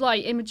lots of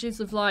like images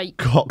of like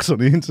cocks on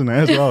the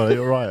internet as well.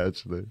 You're right,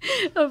 actually.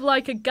 of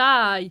like a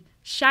guy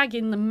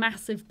shagging the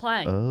massive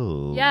plane.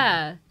 Oh.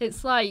 Yeah,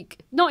 it's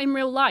like not in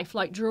real life,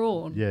 like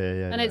drawn.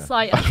 Yeah. And it's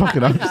like, I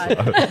fucking hope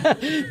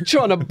okay. so.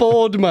 Trying to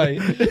board me.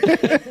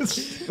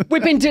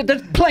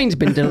 The plane's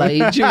been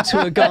delayed due to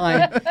a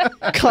guy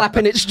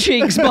clapping its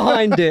cheeks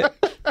behind it.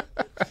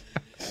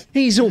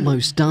 He's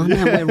almost done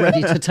and we're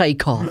ready to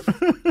take off.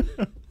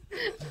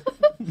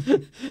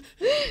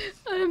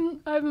 I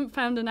haven't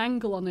found an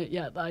angle on it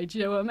yet, though. Do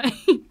you know what I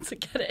mean? To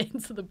get it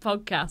into the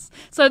podcast.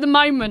 So at the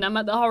moment, I'm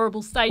at the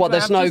horrible stage. What, where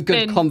there's I've no just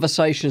good been-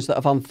 conversations that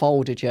have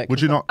unfolded yet?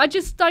 Would you not? I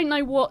just don't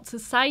know what to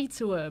say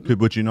to him.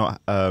 Would you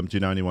not? Do you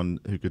know anyone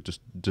who could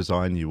just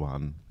design you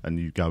one, and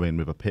you go in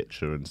with a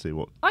picture and see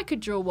what? I could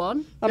draw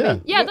one. I Yeah.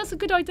 mean, Yeah, that's a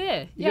good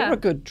idea. you're Yeah, a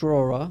good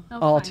drawer, Oh,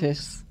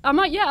 artist. I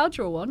might. Yeah, I'll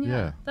draw one. Yeah,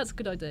 Yeah. that's a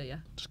good idea. Yeah.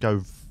 Just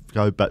go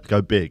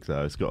big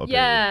though. It's got to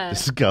Yeah. be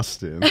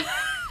disgusting.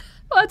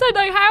 Well, I don't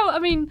know how. I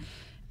mean,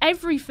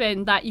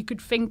 everything that you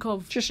could think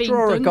of. Just being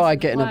draw a done guy to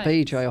the getting a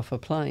plane. BJ off a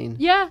plane.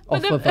 Yeah.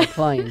 Off of a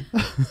plane.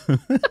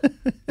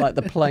 Like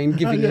the plane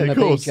giving him a of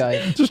course.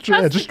 BJ. Just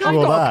That's just the kind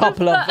draw of- that. A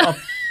couple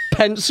of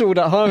penciled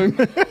at home.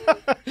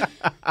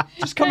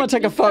 Just come and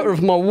take a photo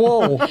of my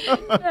wall.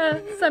 Yeah,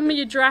 send me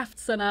your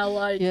drafts and I'll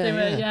do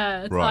it.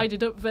 Yeah, Right.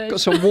 tidied up version.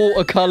 Got some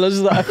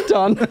watercolours that I've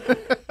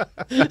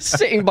done.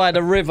 Sitting by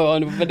the river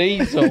on with an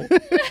easel.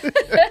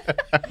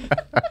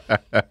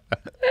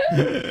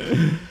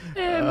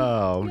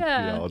 Oh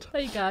Yeah, God.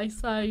 there you go.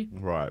 So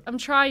Right. I'm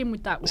trying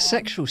with that one.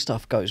 Sexual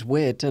stuff goes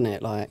weird, doesn't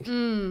it? Like,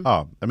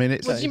 Oh, I mean,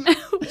 it's. What do you mean?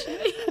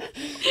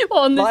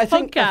 What, on this like,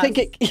 podcast? I think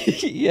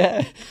it.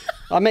 Yeah.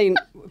 I mean,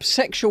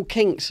 sexual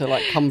kinks are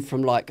like come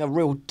from like a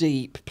real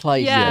deep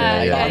place, Yeah,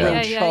 like yeah, a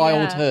real yeah.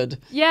 childhood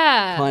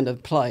Yeah. kind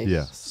of place.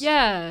 Yes.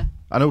 Yeah.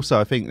 And also,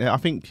 I think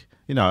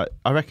I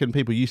reckon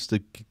people used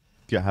to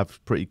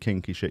have pretty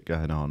kinky shit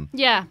going on.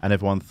 Yeah. And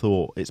everyone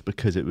thought it's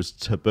because it was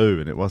taboo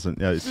and it wasn't.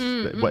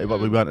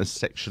 We weren't as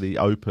sexually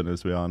open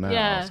as we are now.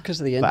 Yeah. It's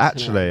because of the But internet.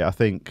 actually, I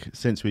think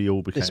since we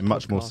all became This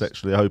much more podcast.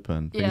 sexually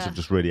open, things Yeah. have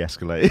just really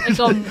escalated. It's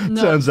gone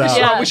nuts. Turns out.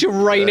 Yeah. We should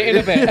rein it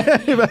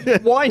in a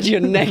bit. Wind your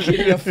neck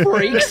in, you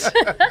freaks.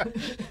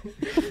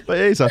 But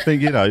it is. I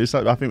think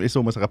I think it's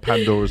almost like a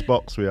Pandora's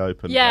box we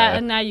opened. Yeah, where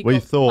and now you've we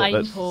got thought plain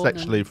that porn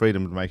sexually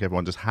freedom would make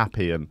everyone just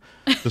happy and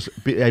just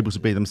be able to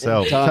be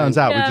themselves. It don't. Turns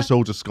out Yeah. we've just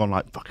all just gone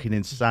like fucking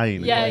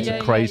insane. Yeah, and yeah,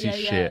 some crazy yeah,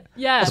 yeah, shit.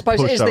 Yeah. I suppose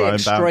it push is our the own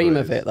extreme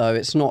of boundaries. it, though.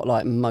 It's not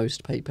like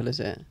most people, is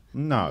it?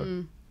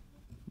 No.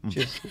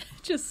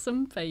 Just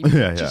some people.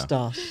 Yeah, Just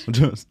us.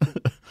 Just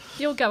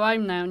You'll go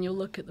home now and you'll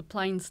look at the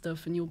plane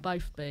stuff and you'll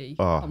both be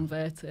Oh.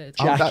 converted.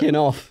 Oh, that- Jacking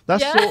off.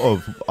 That's Yeah.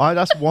 sort of.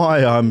 That's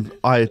why I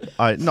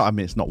mean,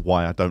 it's not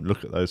why I don't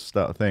look at those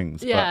sort of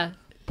things. Yeah.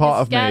 But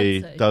part You're of me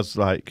scared to. does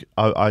like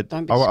I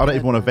Don't be don't even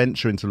scared, want to man.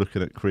 venture into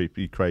looking at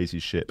creepy, crazy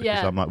shit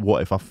because Yeah. I'm like,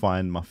 what if I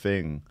find my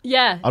thing?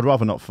 Yeah. I'd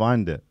rather not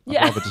find it. I'd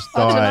Yeah. rather just I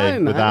don't die know,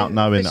 man. without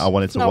knowing that I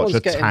wanted If to no watch one's a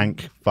getting-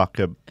 tank fuck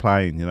a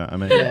plane. You know what I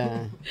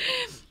mean?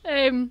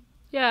 Yeah.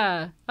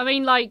 Yeah. I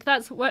mean, like,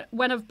 that's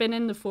when I've been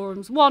in the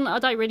forums. One, I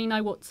don't really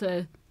know what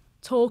to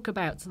talk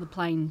about to the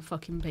plain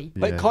fucking people.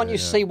 But Yeah, can't you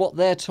yeah. see what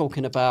they're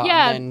talking about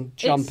Yeah, and then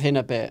jump it's- in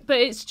a bit? But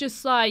it's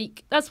just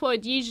like, that's what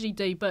I'd usually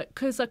do, but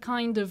because I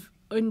kind of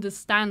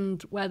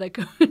understand where they're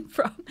coming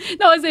from.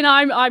 No, as in,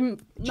 I'm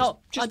not...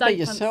 Just I don't be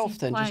yourself fancy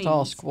then. Just planes.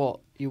 ask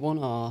what you want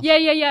to ask.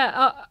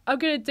 Yeah. I'm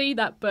going to do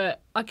that,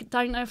 but I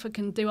don't know if I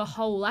can do a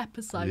whole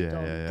episode Yeah,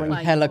 on yeah, yeah. Bring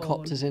plane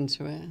helicopters porn.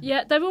 into it.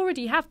 Yeah,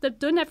 they've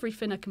done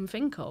everything I can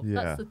think of.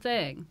 Yeah. That's the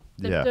thing.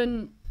 They've Yeah.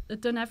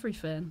 done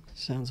everything.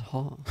 Sounds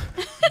hot.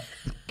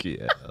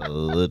 Good.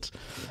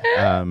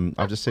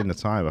 I've just seen the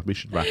time. We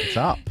should wrap it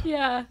up.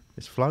 Yeah.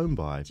 It's flown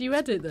by. Do you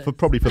edit this?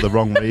 Probably for the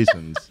wrong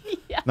reasons.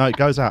 Yeah. No, it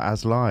goes out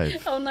as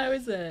live. Oh no,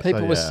 is it?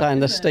 People were yeah. saying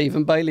the Is it?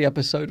 Stephen Bailey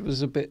episode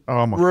was a bit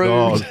Oh my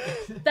rude. god.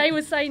 They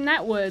were saying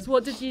that words.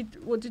 What did you?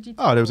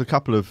 Oh, there was a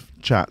couple of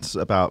chats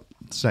about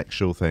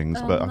sexual things,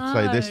 Oh, but I'd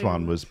say this no.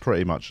 one was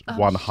pretty much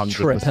Triple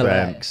 100%.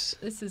 X.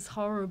 This is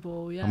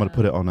horrible. Yeah. I'm gonna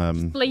put it on.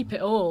 I'm Bleep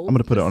it all.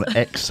 gonna put it on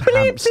X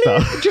Hamster.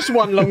 Just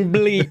one long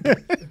bleep.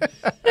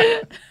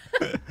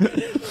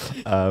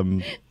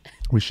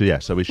 We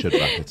should, so we should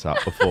wrap it up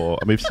before.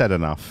 And we've said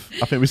enough.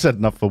 I think we've said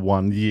enough for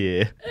 1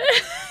 year.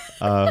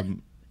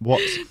 What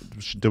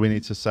do we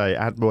need to say?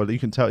 Well, you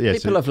can tell. Yeah,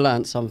 People have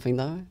learnt something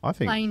though. I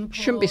think. Plain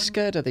Shouldn't be porn.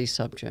 scared of these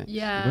subjects.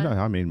 Yeah. Well,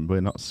 no, I mean,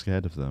 we're not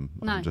scared of them.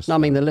 No. I'm just, No, I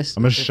mean the listeners.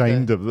 I'm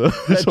ashamed of them.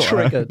 They're That's what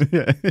I am.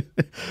 triggered.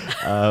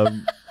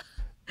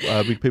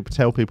 Yeah. People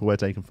tell people where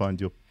they can find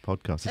your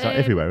podcast. It's like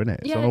everywhere, isn't it?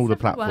 It's yeah, on all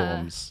it's the everywhere.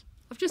 platforms.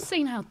 I've just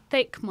seen how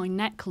thick my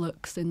neck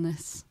looks in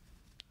this.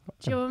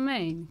 Do you know what I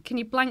mean? Can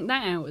you blank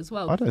that out as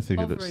well? I don't It's think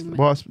it looks. bothering me.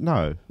 Well,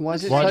 no. Why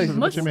is it Why so?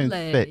 what do you mean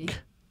muscly? thick?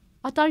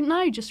 I don't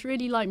know, just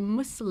really like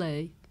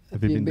muscly.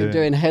 Have You've been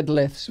doing head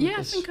lifts. with Yeah, I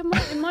this. think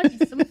it might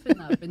be something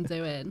that I've been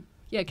doing.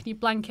 Yeah, can you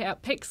blank it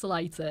out,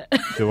 pixelate it? Do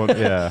you want,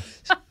 yeah.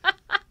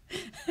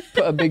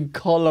 Put a big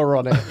collar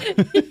on it.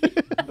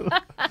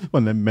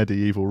 One of them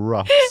medieval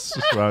ruffs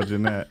just around your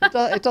neck.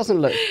 It doesn't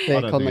look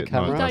thick don't on the think it-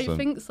 no, it camera. I doesn't. don't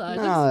think so. It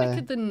No. looks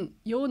thicker than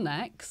your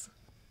necks.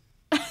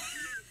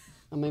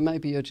 I mean,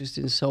 maybe you're just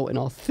insulting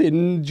our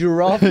thin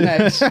giraffe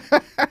necks. Yeah,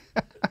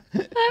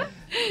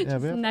 I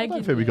don't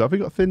negging think we got. Have we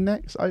got thin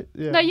necks?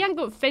 Yeah. No, you haven't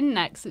got thin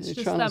necks. It's You're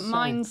just trying that to say.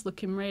 mine's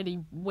looking really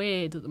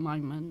weird at the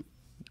moment.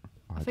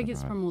 I think don't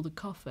it's know. from all the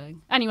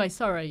coughing. Anyway,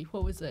 sorry.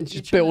 What was it?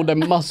 Just build them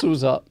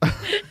muscles up.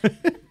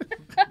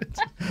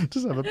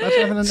 Just imagine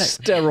having a neck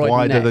Steroid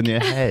wider neck. than your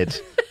head.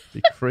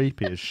 Be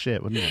creepy as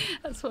shit, wouldn't it?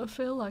 That's what I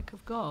feel like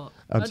I've got.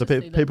 So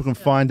people can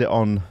find it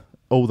on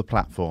all the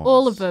platforms.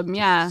 all of them.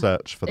 Yeah.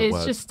 Search for the It's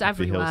word just Poppy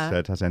everywhere.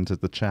 Hillstead has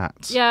entered the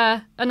chat.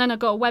 Yeah, and then I've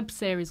got a web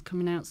series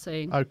coming out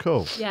soon. Oh,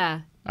 cool. Yeah.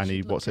 you Any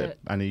should what's look it?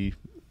 Any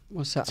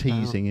What's that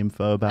teasing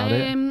info about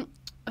it?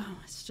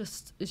 it's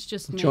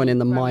just me Joining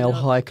the growing Mile up.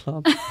 High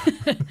Club.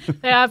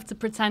 They have to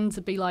pretend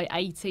to be like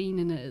 18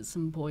 in it at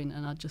some point,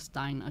 and I just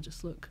don't. I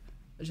just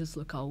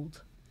look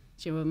old.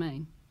 Do you know what I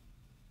mean?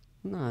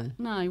 No.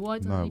 No, why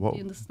don't No, you what-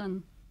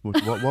 understand?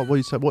 What are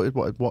you saying?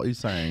 What are you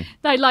saying?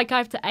 No, like I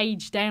have to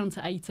age down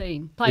to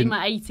 18. Playing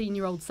my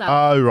 18-year-old self.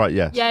 Oh, right,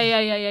 yes.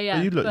 Yeah.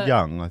 Well, you look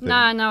young, I think. No,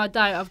 I don't.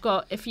 I've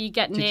got, if you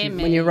get near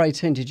me. When you were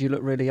 18, did you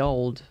look really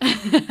old?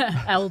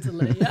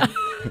 Elderly, yeah.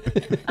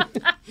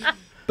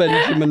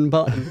 Benjamin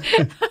Button.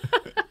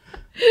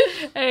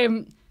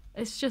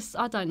 It's just,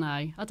 I don't know.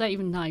 I don't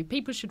even know.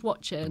 People should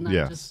watch it. And then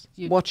Yes.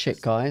 Watch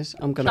it, guys.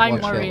 I'm going to watch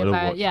it. Don't worry We'll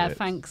about watch it. Yeah, it.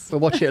 thanks. We'll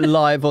watch it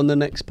live on the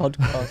next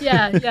podcast.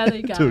 Yeah, there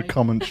you go. Do a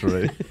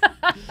commentary.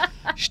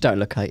 She don't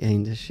look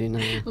 18, does she? No.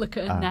 Look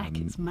at her neck.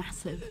 It's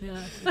massive.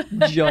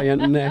 Yeah.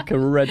 Giant neck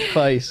and red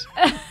face.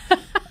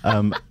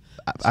 And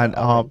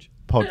our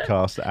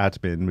podcast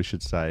admin, we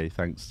should say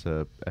thanks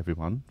to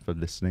everyone for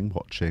listening,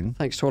 watching.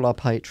 Thanks to all our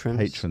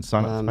patrons.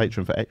 Sign up for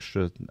Patreon for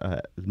extra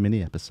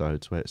mini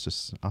episodes where it's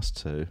just us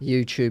two.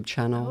 YouTube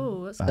channel.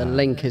 Oh, that's The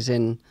link is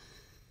in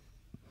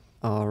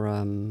our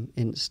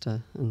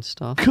Insta and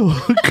stuff.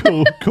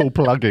 Cool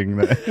plugging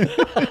there.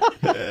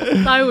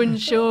 so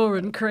unsure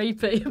and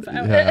creepy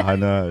about it. Yeah, I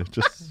know.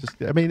 Just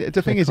I mean,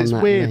 the thing is, it's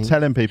weird link.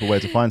 telling people where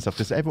to find stuff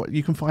because everyone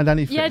you can find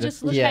anything. Yeah,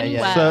 just look Yeah,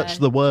 anywhere. search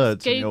the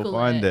words Just and you'll Google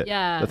find it.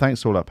 Yeah. But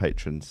thanks to all our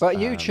patrons. But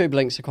YouTube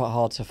links are quite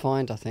hard to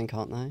find, I think,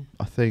 aren't they?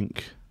 I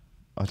think.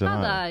 I don't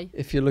Are know. they?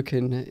 If you're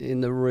looking in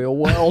the real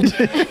world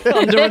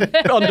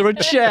under a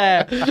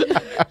chair.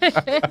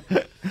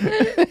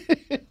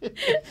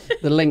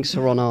 The links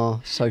are on our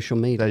social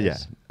media. Yeah,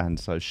 and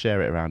so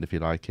share it around if you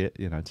like it.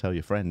 You know, tell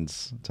your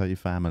friends, tell your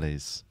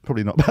families.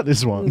 Probably not about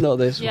this one. Not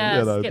this Yeah, one.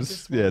 You know, skip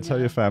just- this one, tell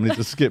yeah. your family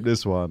to skip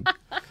this one.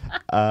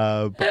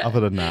 But other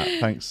than that,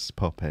 thanks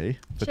Poppy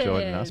for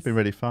joining us. It's been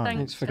really fun.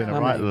 Thanks for It's been a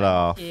coming. right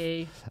laugh.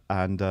 Thank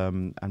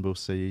you. And we'll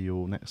see you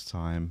all next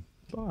time.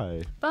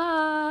 Bye.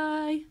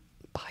 Bye.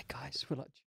 Bye, guys. We're like...